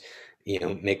like just,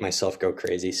 make myself go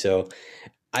crazy. So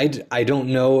I don't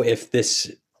know if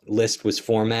this list was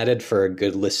formatted for a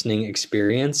good listening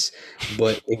experience,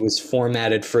 but it was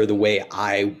formatted for the way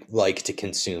I like to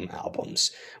consume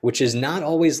albums, which is not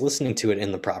always listening to it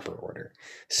in the proper order.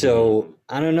 So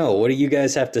I don't know. What do you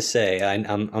guys have to say?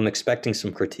 I'm expecting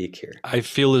some critique here. I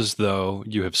feel as though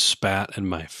you have spat in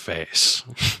my face.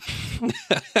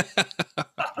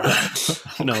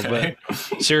 No, but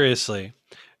seriously,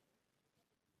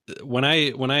 when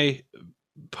I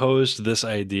posed this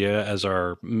idea as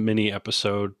our mini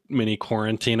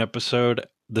quarantine episode,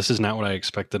 this is not what I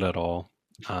expected at all.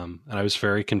 And I was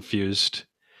very confused.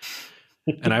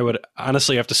 And I would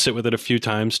honestly have to sit with it a few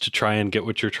times to try and get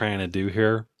what you're trying to do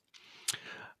here.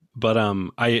 But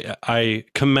I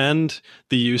commend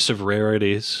the use of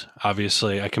rarities.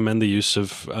 Obviously, I commend the use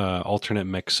of alternate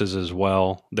mixes as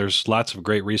well. There's lots of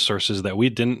great resources that we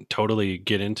didn't totally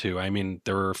get into. I mean,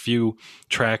 there were a few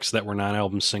tracks that were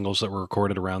non-album singles that were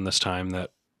recorded around this time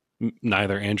that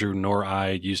neither Andrew nor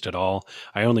I used at all.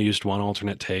 I only used one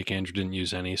alternate take. Andrew didn't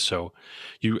use any. So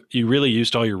you really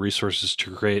used all your resources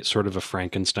to create sort of a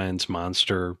Frankenstein's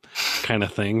monster kind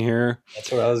of thing here.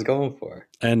 That's what I was going for.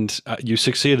 And you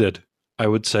succeeded. I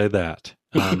would say that.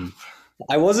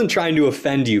 I wasn't trying to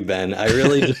offend you, Ben. I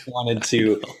really just wanted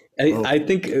to. I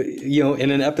think,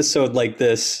 in an episode like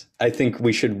this, I think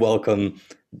we should welcome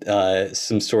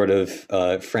some sort of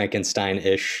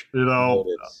Frankenstein-ish.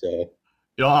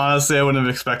 Honestly, I wouldn't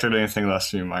have expected anything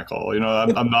less from you, Michael.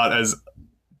 I'm not as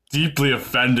deeply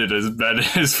offended as Ben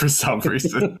is for some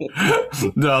reason.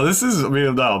 This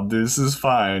is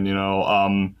fine.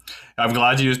 I'm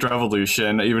glad you used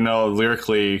Revolution, even though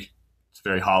lyrically it's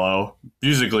very hollow.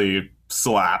 Musically,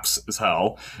 slaps as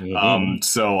hell.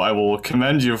 So I will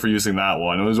commend you for using that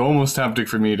one. It was almost tempting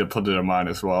for me to put it in mine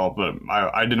as well, but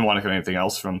I didn't want to get anything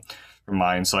else from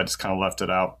mine, so I just kind of left it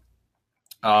out.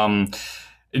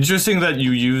 Interesting that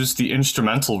you used the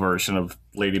instrumental version of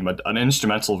Lady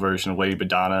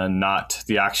Madonna, not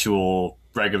the actual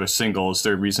regular single. Is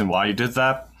there a reason why you did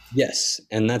that? Yes,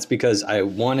 and that's because I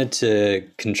wanted to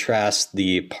contrast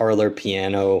the parlor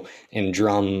piano and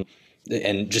drum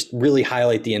and just really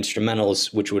highlight the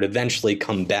instrumentals, which would eventually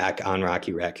come back on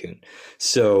Rocky Raccoon.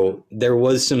 So there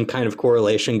was some kind of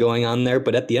correlation going on there.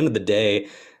 But at the end of the day,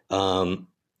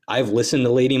 I've listened to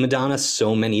Lady Madonna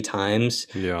so many times.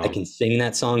 Yeah. I can sing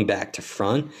that song back to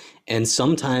front. And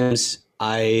sometimes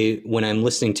when I'm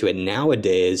listening to it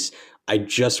nowadays, I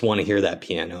just want to hear that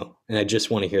piano and I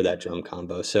just want to hear that drum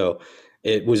combo. So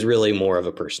it was really more of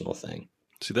a personal thing.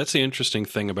 See, that's the interesting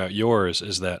thing about yours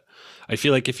is that I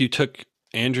feel like if you took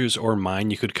Andrew's or mine,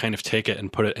 you could kind of take it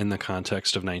and put it in the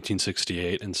context of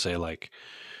 1968 and say like,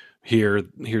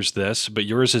 here's this, but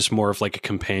yours is more of like a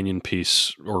companion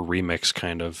piece or remix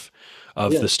kind of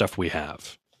the stuff we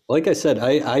have. Like I said,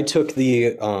 I took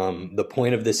the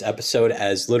point of this episode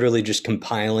as literally just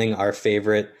compiling our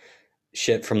favorite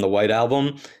shit from the White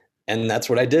Album. And that's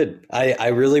what I did. I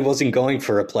really wasn't going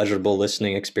for a pleasurable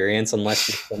listening experience unless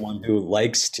you're someone who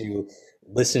likes to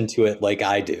listen to it like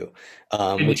I do,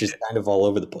 which is kind of all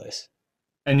over the place.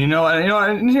 And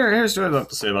here's what I have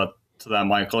to say about that,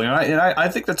 Michael. I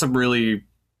think that's a pretty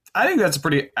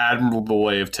admirable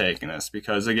way of taking this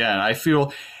because again, I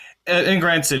feel, and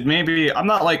granted, maybe I'm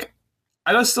not like.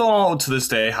 I just still don't know to this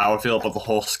day how I feel about the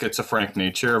whole schizophrenic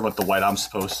nature of what the White Album's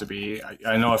supposed to be.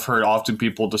 I know I've heard often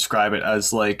people describe it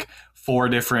as like 4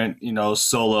 different,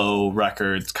 solo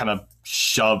records kind of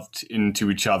shoved into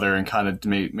each other and kind of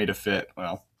made a fit.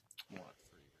 Well,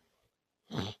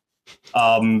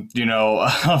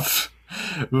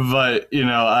 but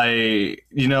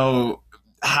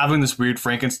having this weird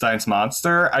Frankenstein's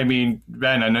monster. I mean,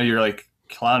 Ben, I know you're like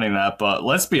clowning that, but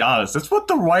let's be honest, that's what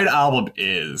the White Album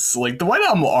is. Like the White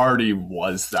Album already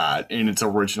was that in its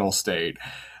original state.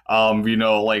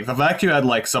 Like the fact you had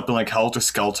like something like Helter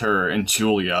Skelter and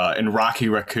Julia and Rocky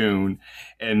Raccoon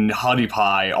and Honey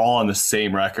Pie all on the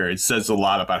same record says a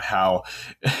lot about how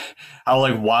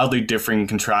like wildly differing,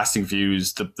 contrasting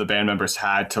views the band members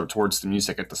had towards the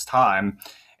music at this time.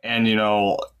 And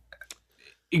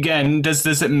again,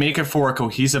 does it make it for a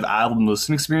cohesive album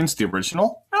listening experience, the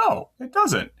original? No, it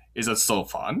doesn't. Is it still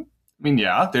fun? I mean,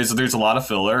 yeah, there's a lot of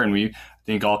filler, and I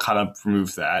think all kind of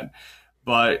removed that.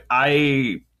 But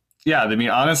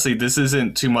honestly, this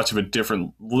isn't too much of a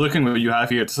different, looking at what you have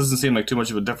here, this doesn't seem like too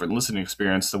much of a different listening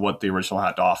experience than what the original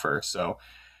had to offer. So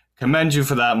commend you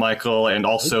for that, Michael, and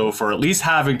also for at least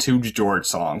having 2 George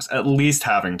songs,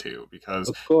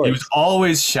 because he was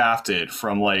always shafted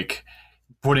from like,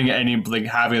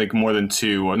 having more than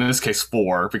 2, in this case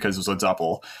 4, because it was a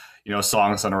double,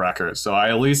 songs on a record. So I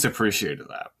at least appreciated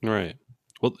that. Right.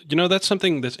 Well, that's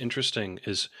something that's interesting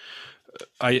is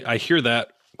I hear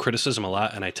that criticism a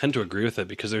lot, and I tend to agree with it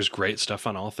because there's great stuff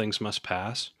on All Things Must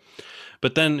Pass.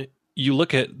 But then you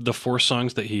look at the 4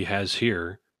 songs that he has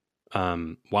here,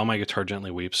 While My Guitar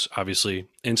Gently Weeps, obviously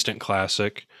instant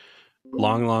classic.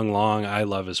 Long, Long, Long, I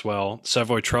love as well.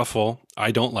 Savoy Truffle,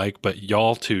 I don't like, but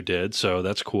y'all 2 did, so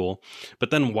that's cool.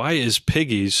 But then why is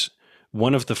Piggies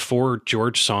one of the 4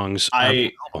 George songs on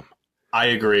the album? I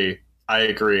agree.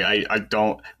 I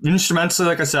don't... Instrumentally,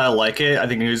 like I said, I like it. I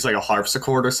think it was like a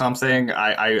harpsichord or something.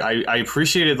 I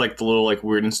appreciated like the little like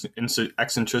weird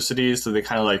eccentricities that they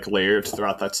kind of like layered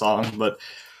throughout that song, but...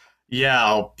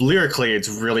 Yeah, lyrically, it's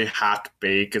really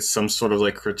half-baked. It's some sort of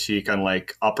like critique on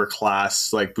like upper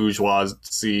class, like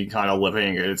bourgeoisie kind of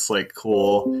living. It's like,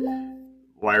 cool.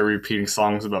 Why are we repeating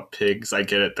songs about pigs? I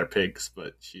get it, they're pigs,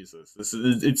 but Jesus,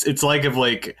 it's like if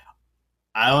like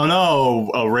I don't know,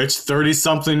 a rich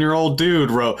 30-something-year-old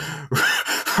dude wrote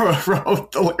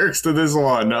the lyrics to this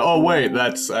one. Oh wait,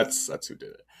 that's who did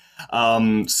it.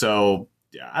 So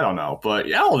yeah, I don't know, but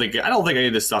yeah, I don't think any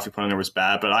of this stuff he put on there was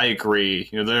bad. But I agree.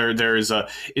 You know, there's a.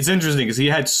 It's interesting because he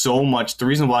had so much. The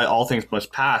reason why All Things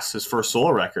Must Pass, his first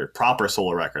solo record, proper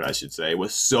solo record, I should say,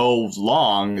 was so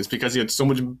long is because he had so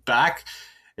much back.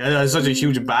 It had such a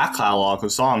huge back catalog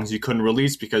of songs you couldn't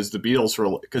release because the Beatles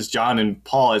were because John and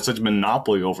Paul had such a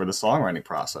monopoly over the songwriting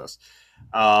process.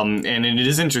 And it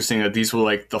is interesting that these were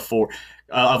like the four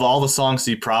of all the songs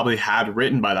he probably had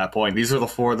written by that point. These are the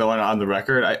four that went on the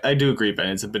record. I do agree, Ben.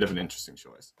 It's a bit of an interesting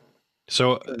choice.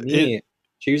 So For me,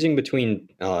 choosing between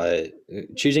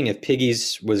choosing if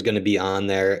Piggies was going to be on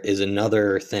there is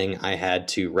another thing I had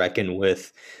to reckon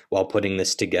with while putting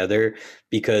this together,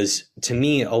 because to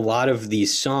me, a lot of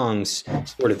these songs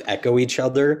sort of echo each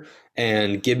other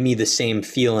and give me the same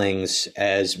feelings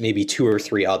as maybe two or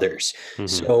three others.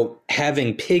 So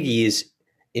having Piggies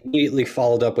immediately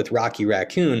followed up with Rocky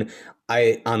Raccoon,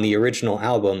 I on the original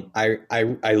album,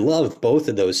 I love both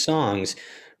of those songs,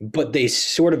 but they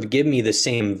sort of give me the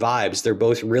same vibes. They're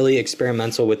both really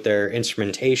experimental with their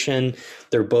instrumentation.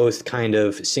 They're both kind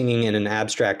of singing in an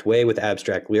abstract way with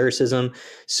abstract lyricism.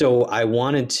 So I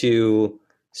wanted to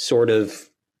sort of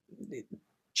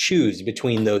choose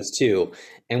between those two.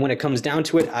 And when it comes down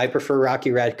to it, I prefer Rocky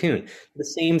Raccoon. The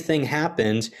same thing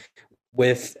happened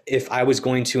with if I was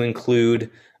going to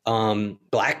include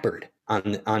Blackbird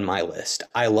on my list.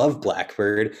 I love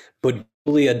Blackbird, but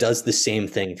Julia does the same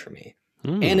thing for me.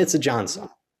 And it's a John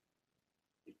song.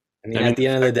 I mean, at the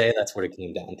end of the day, that's what it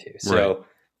came down to. So Right.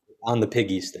 on the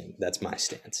Piggies thing, that's my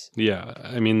stance. Yeah,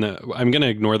 I mean, I'm going to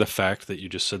ignore the fact that you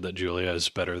just said that Julia is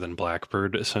better than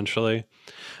Blackbird, essentially.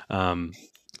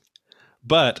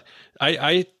 But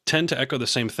I tend to echo the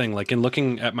same thing. Like in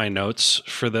looking at my notes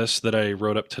for this that I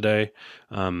wrote up today,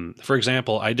 for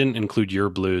example, I didn't include Your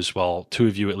Blues while two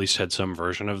of you at least had some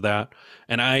version of that.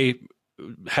 And I,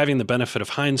 having the benefit of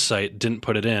hindsight, didn't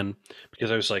put it in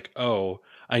because I was like, oh,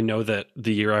 I know that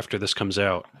the year after this comes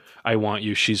out, I Want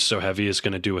You, She's So Heavy is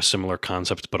going to do a similar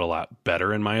concept, but a lot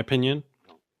better, in my opinion.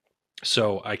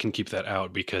 So I can keep that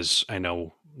out because I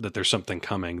know that there's something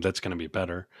coming that's going to be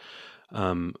better.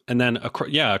 And then,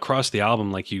 across the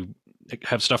album, like you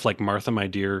have stuff like Martha, My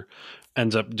Dear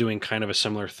ends up doing kind of a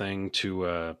similar thing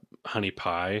to Honey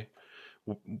Pie.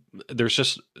 There's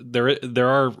just there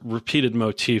are repeated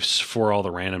motifs for all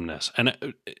the randomness.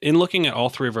 And in looking at all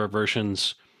three of our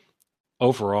versions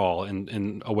overall,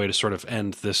 in a way to sort of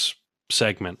end this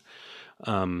segment,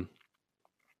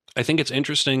 I think it's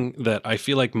interesting that I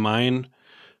feel like mine,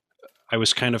 I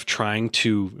was kind of trying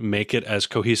to make it as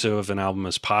cohesive of an album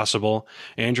as possible.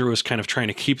 Andrew was kind of trying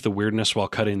to keep the weirdness while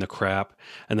cutting the crap.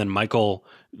 And then Michael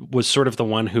was sort of the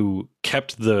one who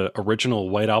kept the original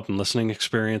White Album listening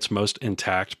experience most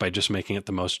intact by just making it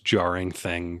the most jarring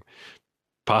thing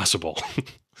possible.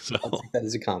 So, I'll take that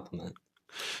as a compliment.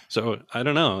 so I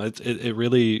don't know. It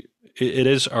really, it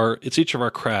is it's each of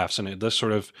our crafts, and it does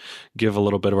sort of give a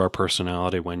little bit of our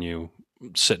personality when you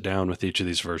sit down with each of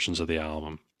these versions of the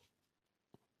album.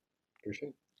 For sure.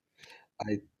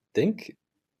 I think,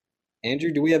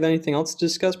 Andrew, do we have anything else to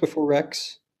discuss before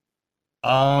Rex?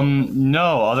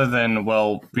 No, other than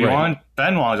Right.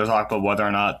 Ben wanted to talk about whether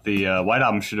or not the White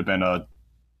Album should have been a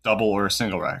double or a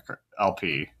single record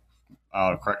LP.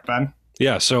 Correct, Ben?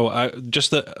 Yeah, so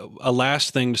just a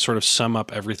last thing to sort of sum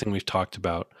up everything we've talked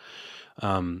about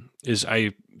is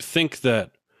I think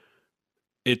that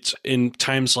it's in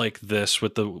times like this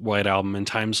with the White Album and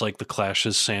times like the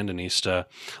Clash's Sandinista,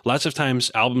 lots of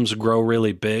times albums grow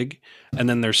really big and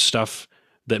then there's stuff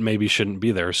that maybe shouldn't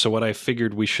be there. So what I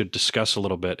figured we should discuss a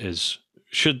little bit is,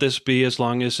 should this be as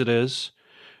long as it is?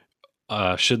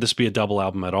 Should this be a double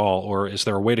album at all, or is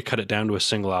there a way to cut it down to a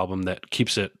single album that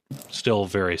keeps it still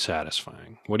very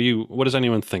satisfying? What does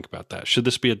anyone think about that? Should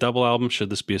this be a double album? Should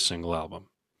this be a single album?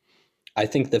 I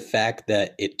think the fact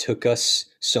that it took us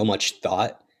so much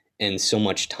thought and so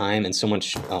much time and so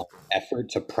much effort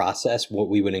to process what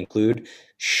we would include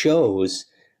shows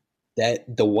that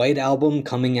the White Album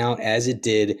coming out as it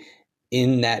did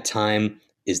in that time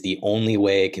is the only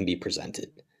way it can be presented.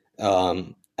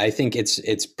 I think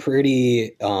it's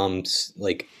pretty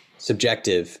like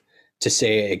subjective to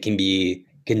say it can be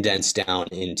condensed down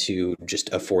into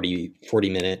just a 40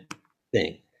 minute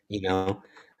thing, you know?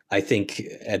 I think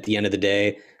at the end of the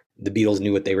day, the Beatles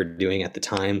knew what they were doing at the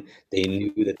time. They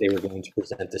knew that they were going to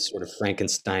present this sort of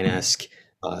Frankenstein-esque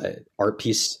art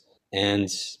piece, and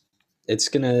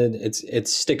it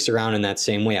sticks around in that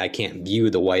same way. I can't view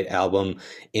the White Album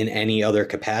in any other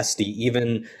capacity,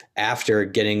 even after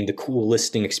getting the cool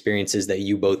listening experiences that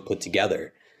you both put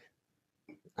together.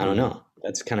 I don't know.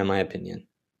 That's kind of my opinion.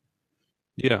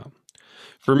 Yeah.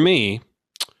 For me,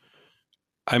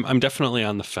 I'm definitely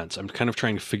on the fence. I'm kind of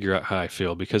trying to figure out how I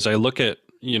feel because I look at,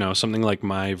 something like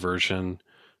my version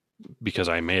because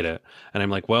I made it and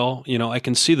I'm like, well, I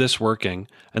can see this working.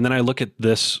 And then I look at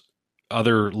this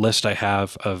other list I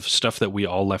have of stuff that we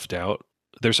all left out.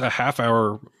 There's a half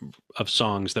hour of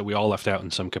songs that we all left out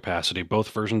in some capacity, both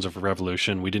versions of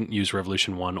Revolution. We didn't use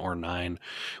Revolution 1 or 9.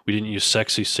 We didn't use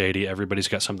Sexy Sadie, Everybody's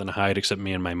Got Something to Hide Except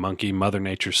Me and My Monkey, Mother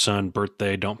Nature's Son,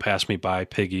 Birthday, Don't Pass Me By,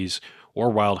 Piggies, or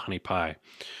Wild Honey Pie.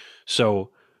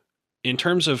 So in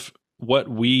terms of what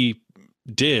we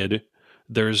did,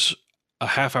 there's a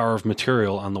half hour of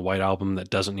material on the White Album that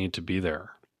doesn't need to be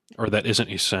there or that isn't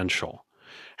essential.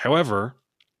 However,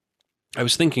 I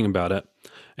was thinking about it,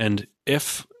 and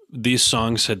if these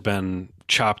songs had been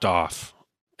chopped off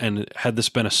and had this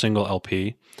been a single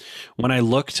LP, when I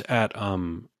looked at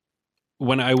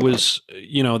when I was,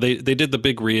 they did the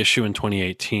big reissue in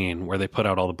 2018 where they put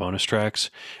out all the bonus tracks.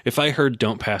 If I heard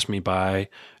Don't Pass Me By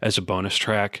as a bonus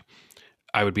track,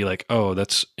 I would be like, oh,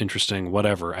 that's interesting,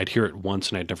 whatever. I'd hear it once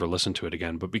and I'd never listen to it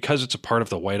again. But because it's a part of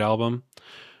the White Album,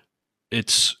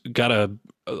 it's got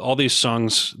all these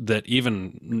songs that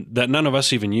none of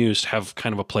us even used have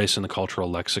kind of a place in the cultural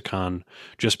lexicon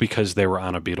just because they were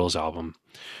on a Beatles album.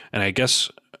 And I guess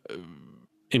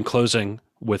in closing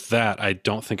with that, I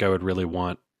don't think I would really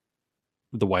want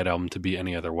the White Album to be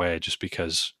any other way just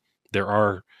because there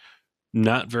are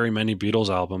not very many Beatles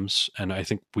albums. And I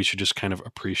think we should just kind of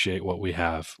appreciate what we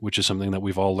have, which is something that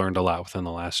we've all learned a lot within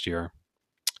the last year.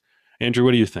 Andrew,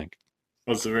 what do you think?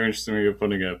 That's a very interesting way of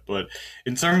putting it. But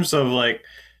in terms of like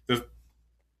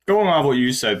going on what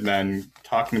you said, Ben,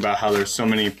 talking about how there's so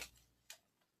many,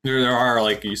 there are,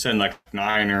 like you said, like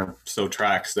 9 or so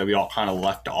tracks that we all kind of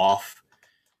left off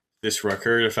this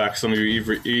record. In fact, some of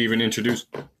you even introduced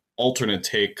alternate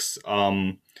takes,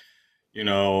 of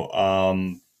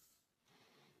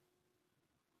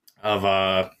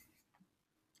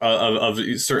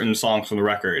certain songs from the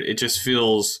record. It just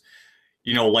feels,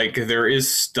 like there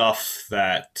is stuff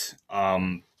that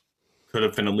could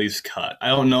have been at least cut. I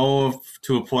don't know if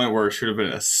to a point where it should have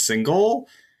been a single,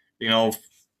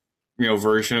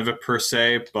 version of it per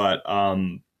se, but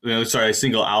a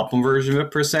single album version of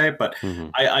it per se. But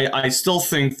I still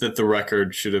think that the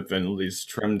record should have been at least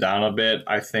trimmed down a bit.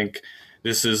 I think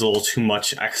this is a little too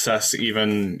much excess,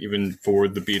 even for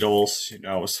the Beatles,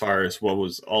 as far as what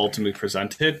was ultimately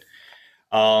presented.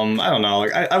 I don't know.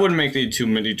 Like I wouldn't make too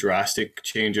many drastic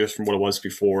changes from what it was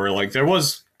before. Like there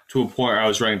was to a point where I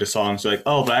was writing the songs like,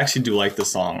 oh, but I actually do like the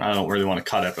song. I don't really want to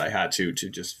cut it, but I had to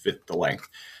just fit the length.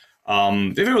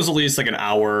 If it was at least like an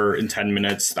hour and 10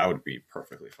 minutes, that would be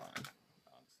perfectly fine.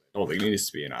 I don't think it needs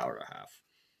to be an hour and a half.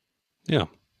 Yeah,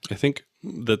 I think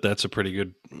that's a pretty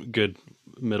good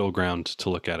middle ground to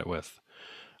look at it with.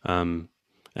 And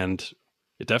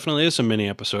it definitely is a mini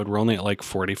episode. We're only at like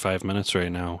 45 minutes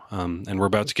right now. And we're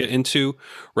about to get into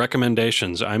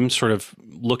recommendations. I'm sort of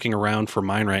looking around for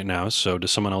mine right now. So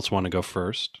does someone else want to go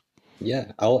first?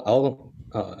 Yeah, I'll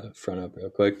front up real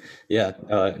quick. Yeah,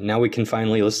 now we can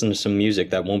finally listen to some music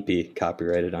that won't be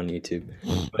copyrighted on YouTube.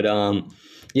 But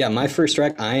yeah, my first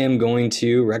rec, I am going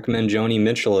to recommend Joni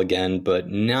Mitchell again, but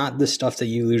not the stuff that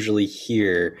you usually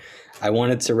hear. I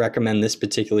wanted to recommend this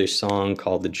particular song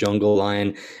called The Jungle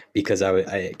Line because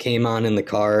I came on in the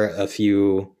car a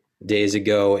few days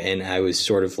ago and I was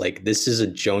sort of like, this is a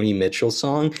Joni Mitchell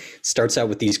song. It starts out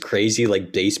with these crazy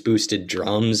like bass boosted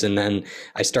drums, and then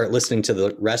I start listening to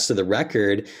the rest of the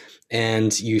record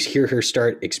and you hear her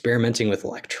start experimenting with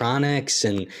electronics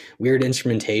and weird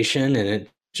instrumentation, and it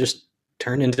just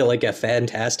turned into like a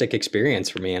fantastic experience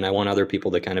for me, and I want other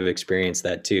people to kind of experience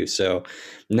that too. So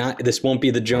this won't be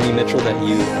the Joni Mitchell that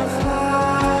you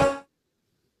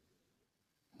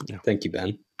Thank you,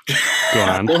 Ben. Go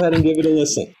on. Go ahead and give it a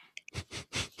listen.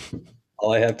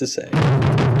 All I have to say.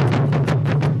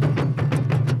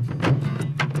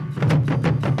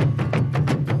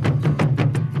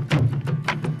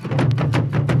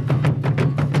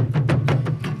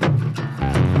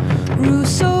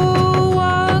 Rousseau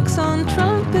walks on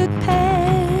trumpet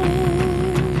paths,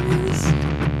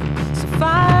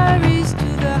 safaris to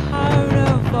the heart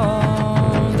of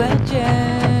all that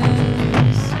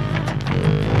jazz.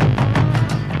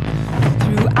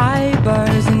 Through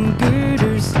eye-bars and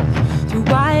girders, through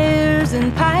wires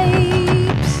and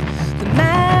pipes, the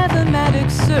mathematic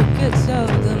circuits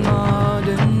of the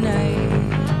modern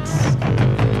nights.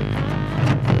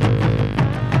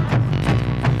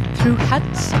 Through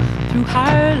huts, through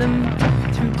Harlem,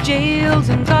 through jails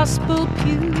and gospel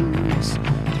pews,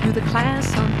 through the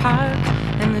class on Park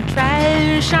and the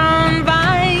trash on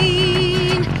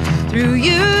Vine, through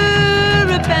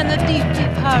Europe and the deep,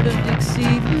 deep heart of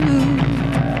Dixie Blue.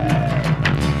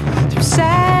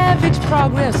 savage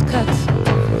progress cuts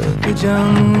the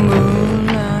jungle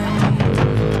line.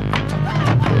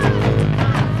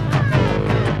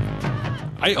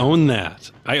 I own that.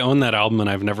 I own that album, and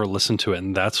I've never listened to it,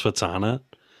 and that's what's on it.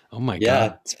 Oh my Yeah,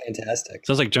 god, it's fantastic.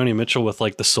 sounds like Joni Mitchell with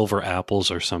like the silver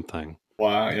apples or something.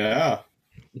 Wow, yeah.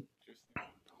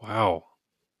 Wow.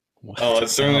 Oh,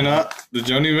 it's certainly not the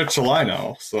Joni Mitchell I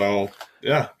know. So,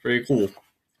 yeah, very cool.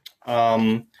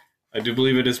 I do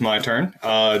believe it is my turn.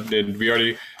 And we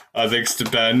already, thanks to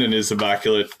Ben and his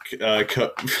immaculate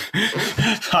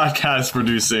podcast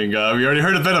producing, we already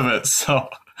heard a bit of it. So,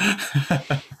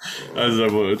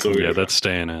 it's okay. Yeah, that's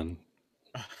staying in.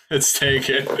 It's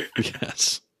taken.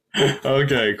 Yes.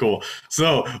 Okay, cool.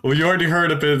 So we already heard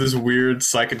a bit of this weird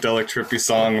psychedelic trippy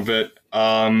song a bit.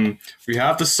 We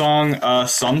have the song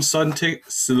Some Sunsick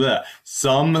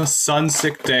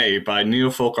Day by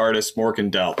neo-folk artist Morgan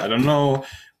Delt. I don't know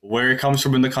where he comes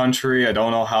from in the country. I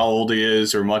don't know how old he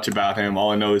is or much about him.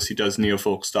 All I know is he does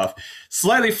neo-folk stuff.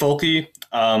 Slightly folky,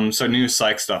 so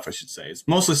neo-psych stuff, I should say. It's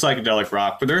mostly psychedelic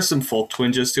rock, but there's some folk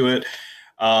twinges to it.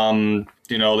 I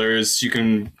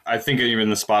think even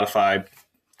the Spotify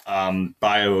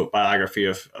biography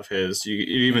of his, it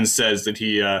even says that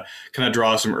he kind of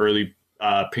draws some early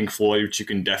Pink Floyd, which you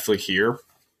can definitely hear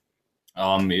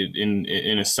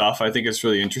in his stuff. I think it's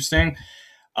really interesting.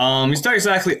 He's not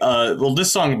exactly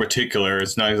this song in particular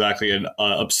is not exactly an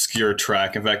obscure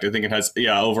track. In fact, I think it has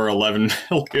over 11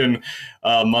 million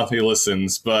monthly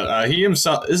listens, but he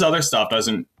himself, his other stuff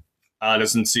doesn't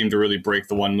seem to really break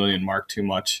the 1 million mark too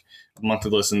much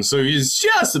monthly listens, so he's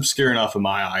just obscure enough in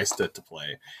my eyes to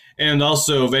play. And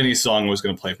also, if any song was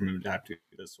going to play from him, it'd have to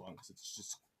be this one because it's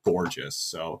just gorgeous.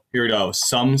 So here we go.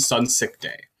 Some Sunsick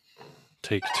Day.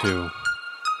 Take two.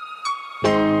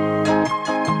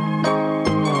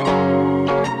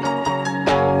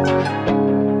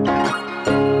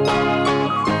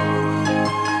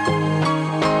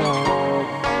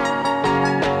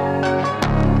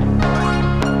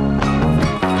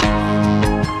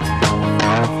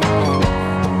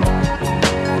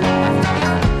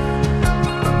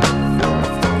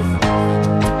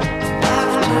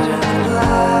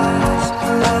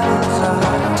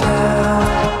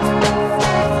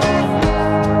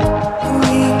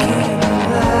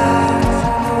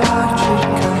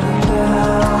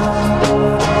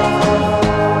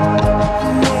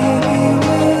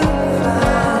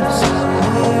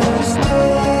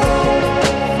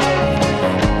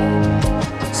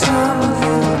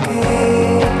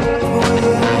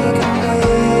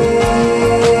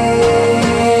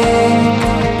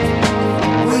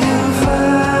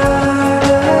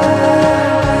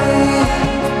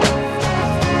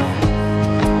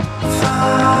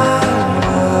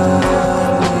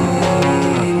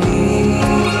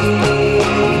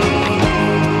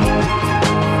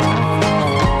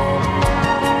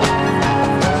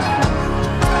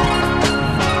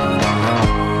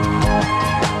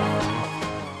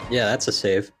 That's a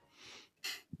save.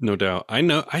 No doubt.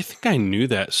 I think I knew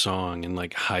that song in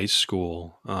like high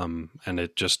school. And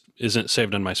it just isn't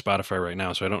saved on my Spotify right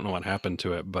now, so I don't know what happened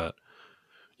to it, but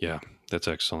yeah, that's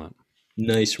excellent.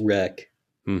 Nice rec.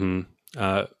 Mm-hmm.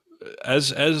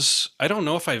 As I don't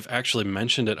know if I've actually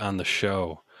mentioned it on the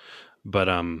show, but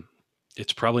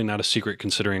it's probably not a secret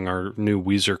considering our new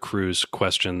Weezer cruise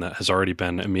question that has already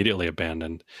been immediately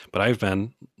abandoned. But I've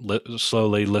been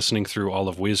slowly listening through all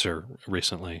of Weezer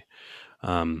recently.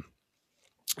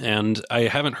 And I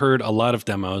haven't heard a lot of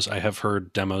demos. I have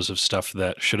heard demos of stuff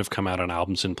that should have come out on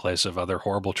albums in place of other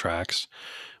horrible tracks,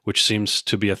 which seems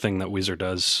to be a thing that Weezer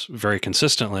does very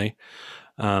consistently.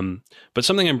 But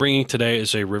something I'm bringing today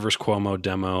is a Rivers Cuomo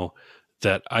demo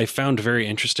that I found very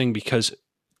interesting because,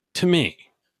 to me,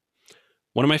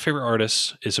 one of my favorite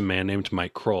artists is a man named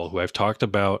Mike Kroll, who I've talked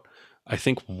about, I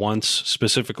think, once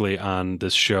specifically on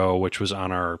this show, which was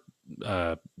on our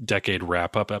decade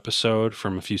wrap-up episode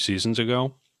from a few seasons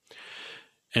ago.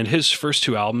 And his first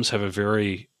two albums have a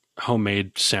very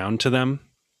homemade sound to them.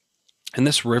 And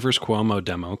this Rivers Cuomo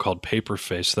demo called Paper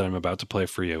Face that I'm about to play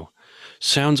for you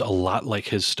sounds a lot like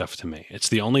his stuff to me. It's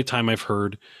the only time I've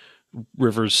heard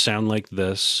Rivers sound like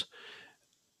this.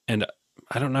 And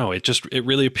I don't know, it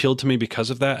really appealed to me because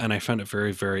of that. And I found it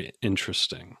very, very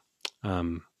interesting. So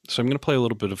I'm going to play a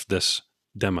little bit of this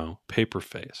demo, Paper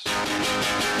Face.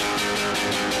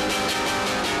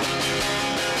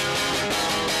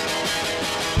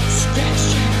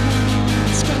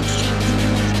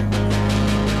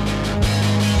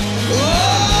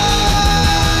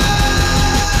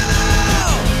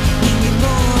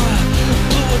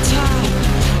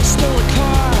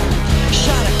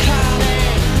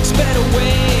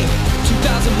 Away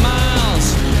 2,000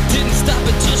 miles, didn't stop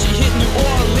until she hit New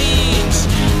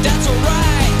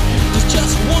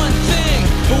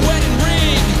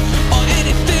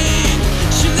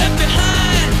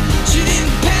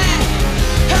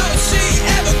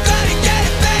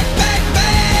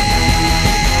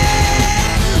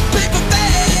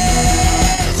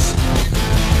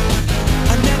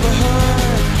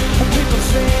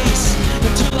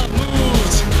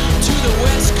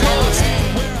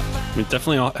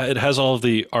Definitely, it has all of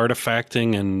the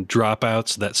artifacting and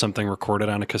dropouts that something recorded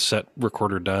on a cassette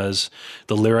recorder does.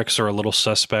 The lyrics are a little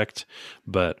suspect,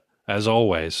 but as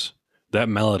always, that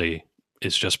melody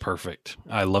is just perfect.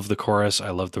 I love the chorus. I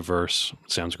love the verse.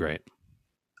 It sounds great.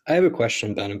 I have a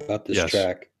question, Ben, about this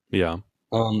track. Yeah.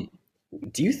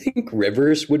 Do you think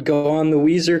Rivers would go on the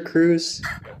Weezer cruise?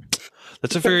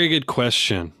 That's a very good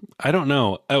question. I don't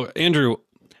know. Oh, Andrew,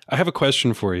 I have a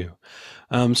question for you.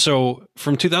 So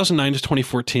from 2009 to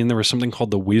 2014, there was something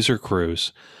called the Weezer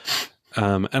Cruise.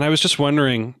 And I was just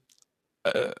wondering,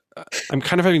 I'm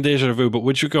kind of having deja vu, but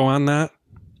would you go on that?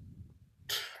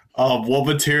 What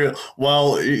material?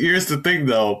 Well, here's the thing,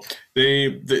 though.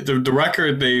 The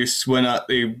record they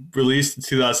released in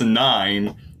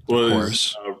 2009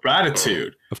 was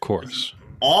Gratitude. Of course.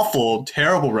 Awful,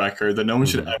 terrible record that no one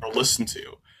should ever listen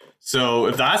to. So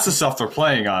if that's the stuff they're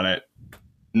playing on it,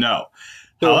 no.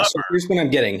 So here's what I'm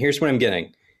getting.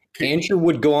 Andrew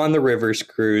would go on the Rivers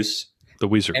cruise. The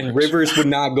Weezer and cruise. Rivers would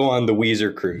not go on the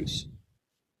Weezer cruise.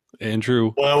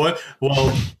 Andrew. Well,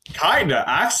 kinda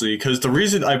actually, because the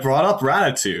reason I brought up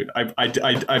Gratitude, I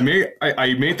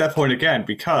made that point again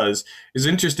because it's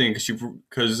interesting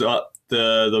because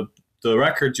the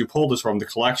records you pulled is from the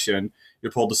collection.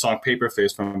 You pulled the song Paper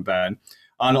Face from Ben.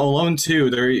 On Alone 2,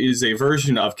 there is a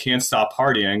version of Can't Stop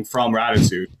Partying from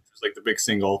Gratitude, which is like the big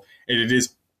single, and it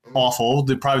is awful.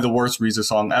 Probably the worst Weezer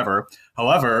song ever.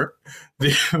 However,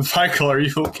 Michael, are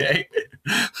you okay?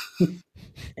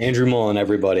 Andrew Mullen,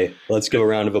 everybody. Let's give a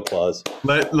round of applause.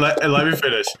 Let me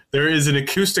finish. There is an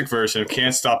acoustic version of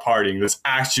Can't Stop Partying that's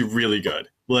actually really good.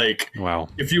 Like, wow.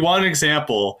 If you want an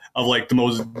example of like the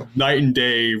most night and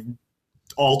day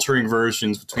altering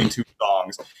versions between two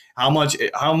songs, how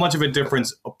much of a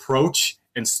difference approach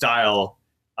and style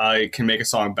can make a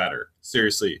song better.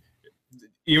 Seriously.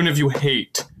 Even if you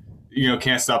hate,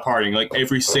 Can't Stop Partying, like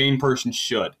every sane person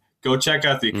should, go check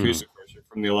out the acoustic version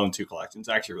from the Alone 2 collection. It's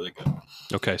actually really good.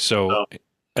 Okay, so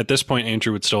at this point,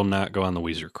 Andrew would still not go on the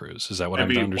Weezer cruise. Is that what I'm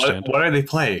to understand? What are they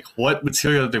playing? What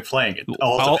material are they playing?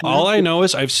 All I know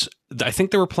is I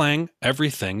think they were playing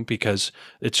everything because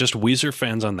it's just Weezer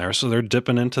fans on there, so they're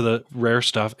dipping into the rare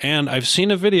stuff. And I've seen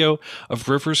a video of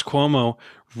Rivers Cuomo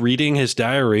reading his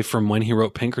diary from when he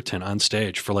wrote Pinkerton on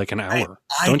stage for like an hour.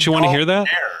 Don't you want to hear that?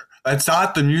 That's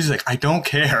not the music. I don't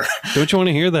care. Don't you want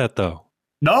to hear that though?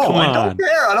 No, I don't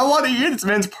care. I don't want to hear this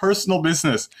man's personal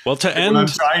business. Well, I'm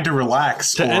trying to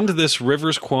relax. End this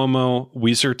Rivers Cuomo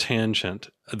Weezer tangent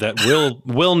that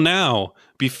will now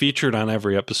be featured on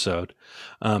every episode.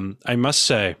 I must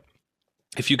say,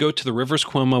 if you go to the Rivers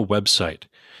Cuomo website,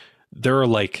 there are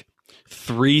like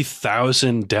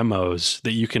 3,000 demos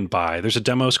that you can buy. There's a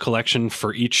demos collection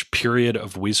for each period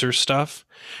of Weezer stuff.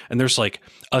 And there's like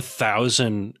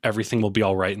 1,000 Everything Will Be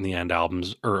All Right in the End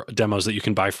albums or demos that you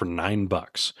can buy for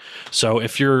 $9. So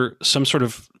if you're some sort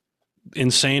of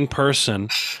insane person,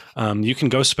 you can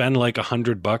go spend like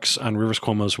 $100 on Rivers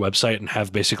Cuomo's website and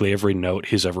have basically every note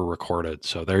he's ever recorded.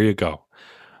 So there you go.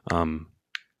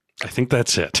 I think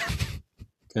that's it.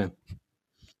 Okay.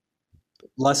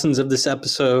 Lessons of this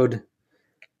episode: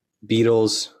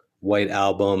 Beatles, White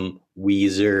Album,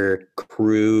 Weezer,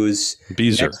 Cruise.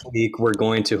 Beezer. Next week, we're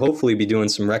going to hopefully be doing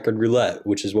some record roulette,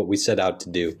 which is what we set out to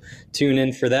do. Tune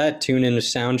in for that. Tune in to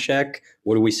Soundcheck.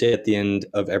 What do we say at the end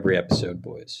of every episode,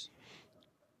 boys?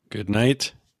 Good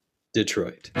night,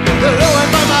 Detroit. On the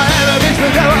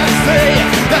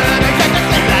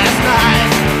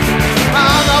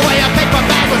way, I think my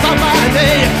bag was on my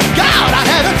knee. God, I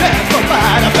had a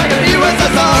testified. I'm back in the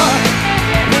USSR.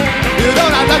 You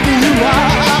don't have lucky you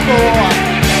are, boy.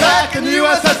 Back in the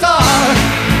USSR.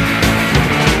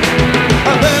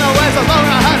 I've been away so long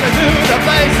I had to do the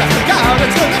place. God,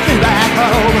 it's good to be back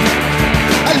home.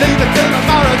 I leave it till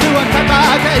tomorrow to unpack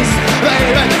my case.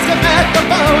 Baby, disconnect the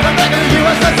phone. I'm back in the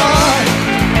USSR.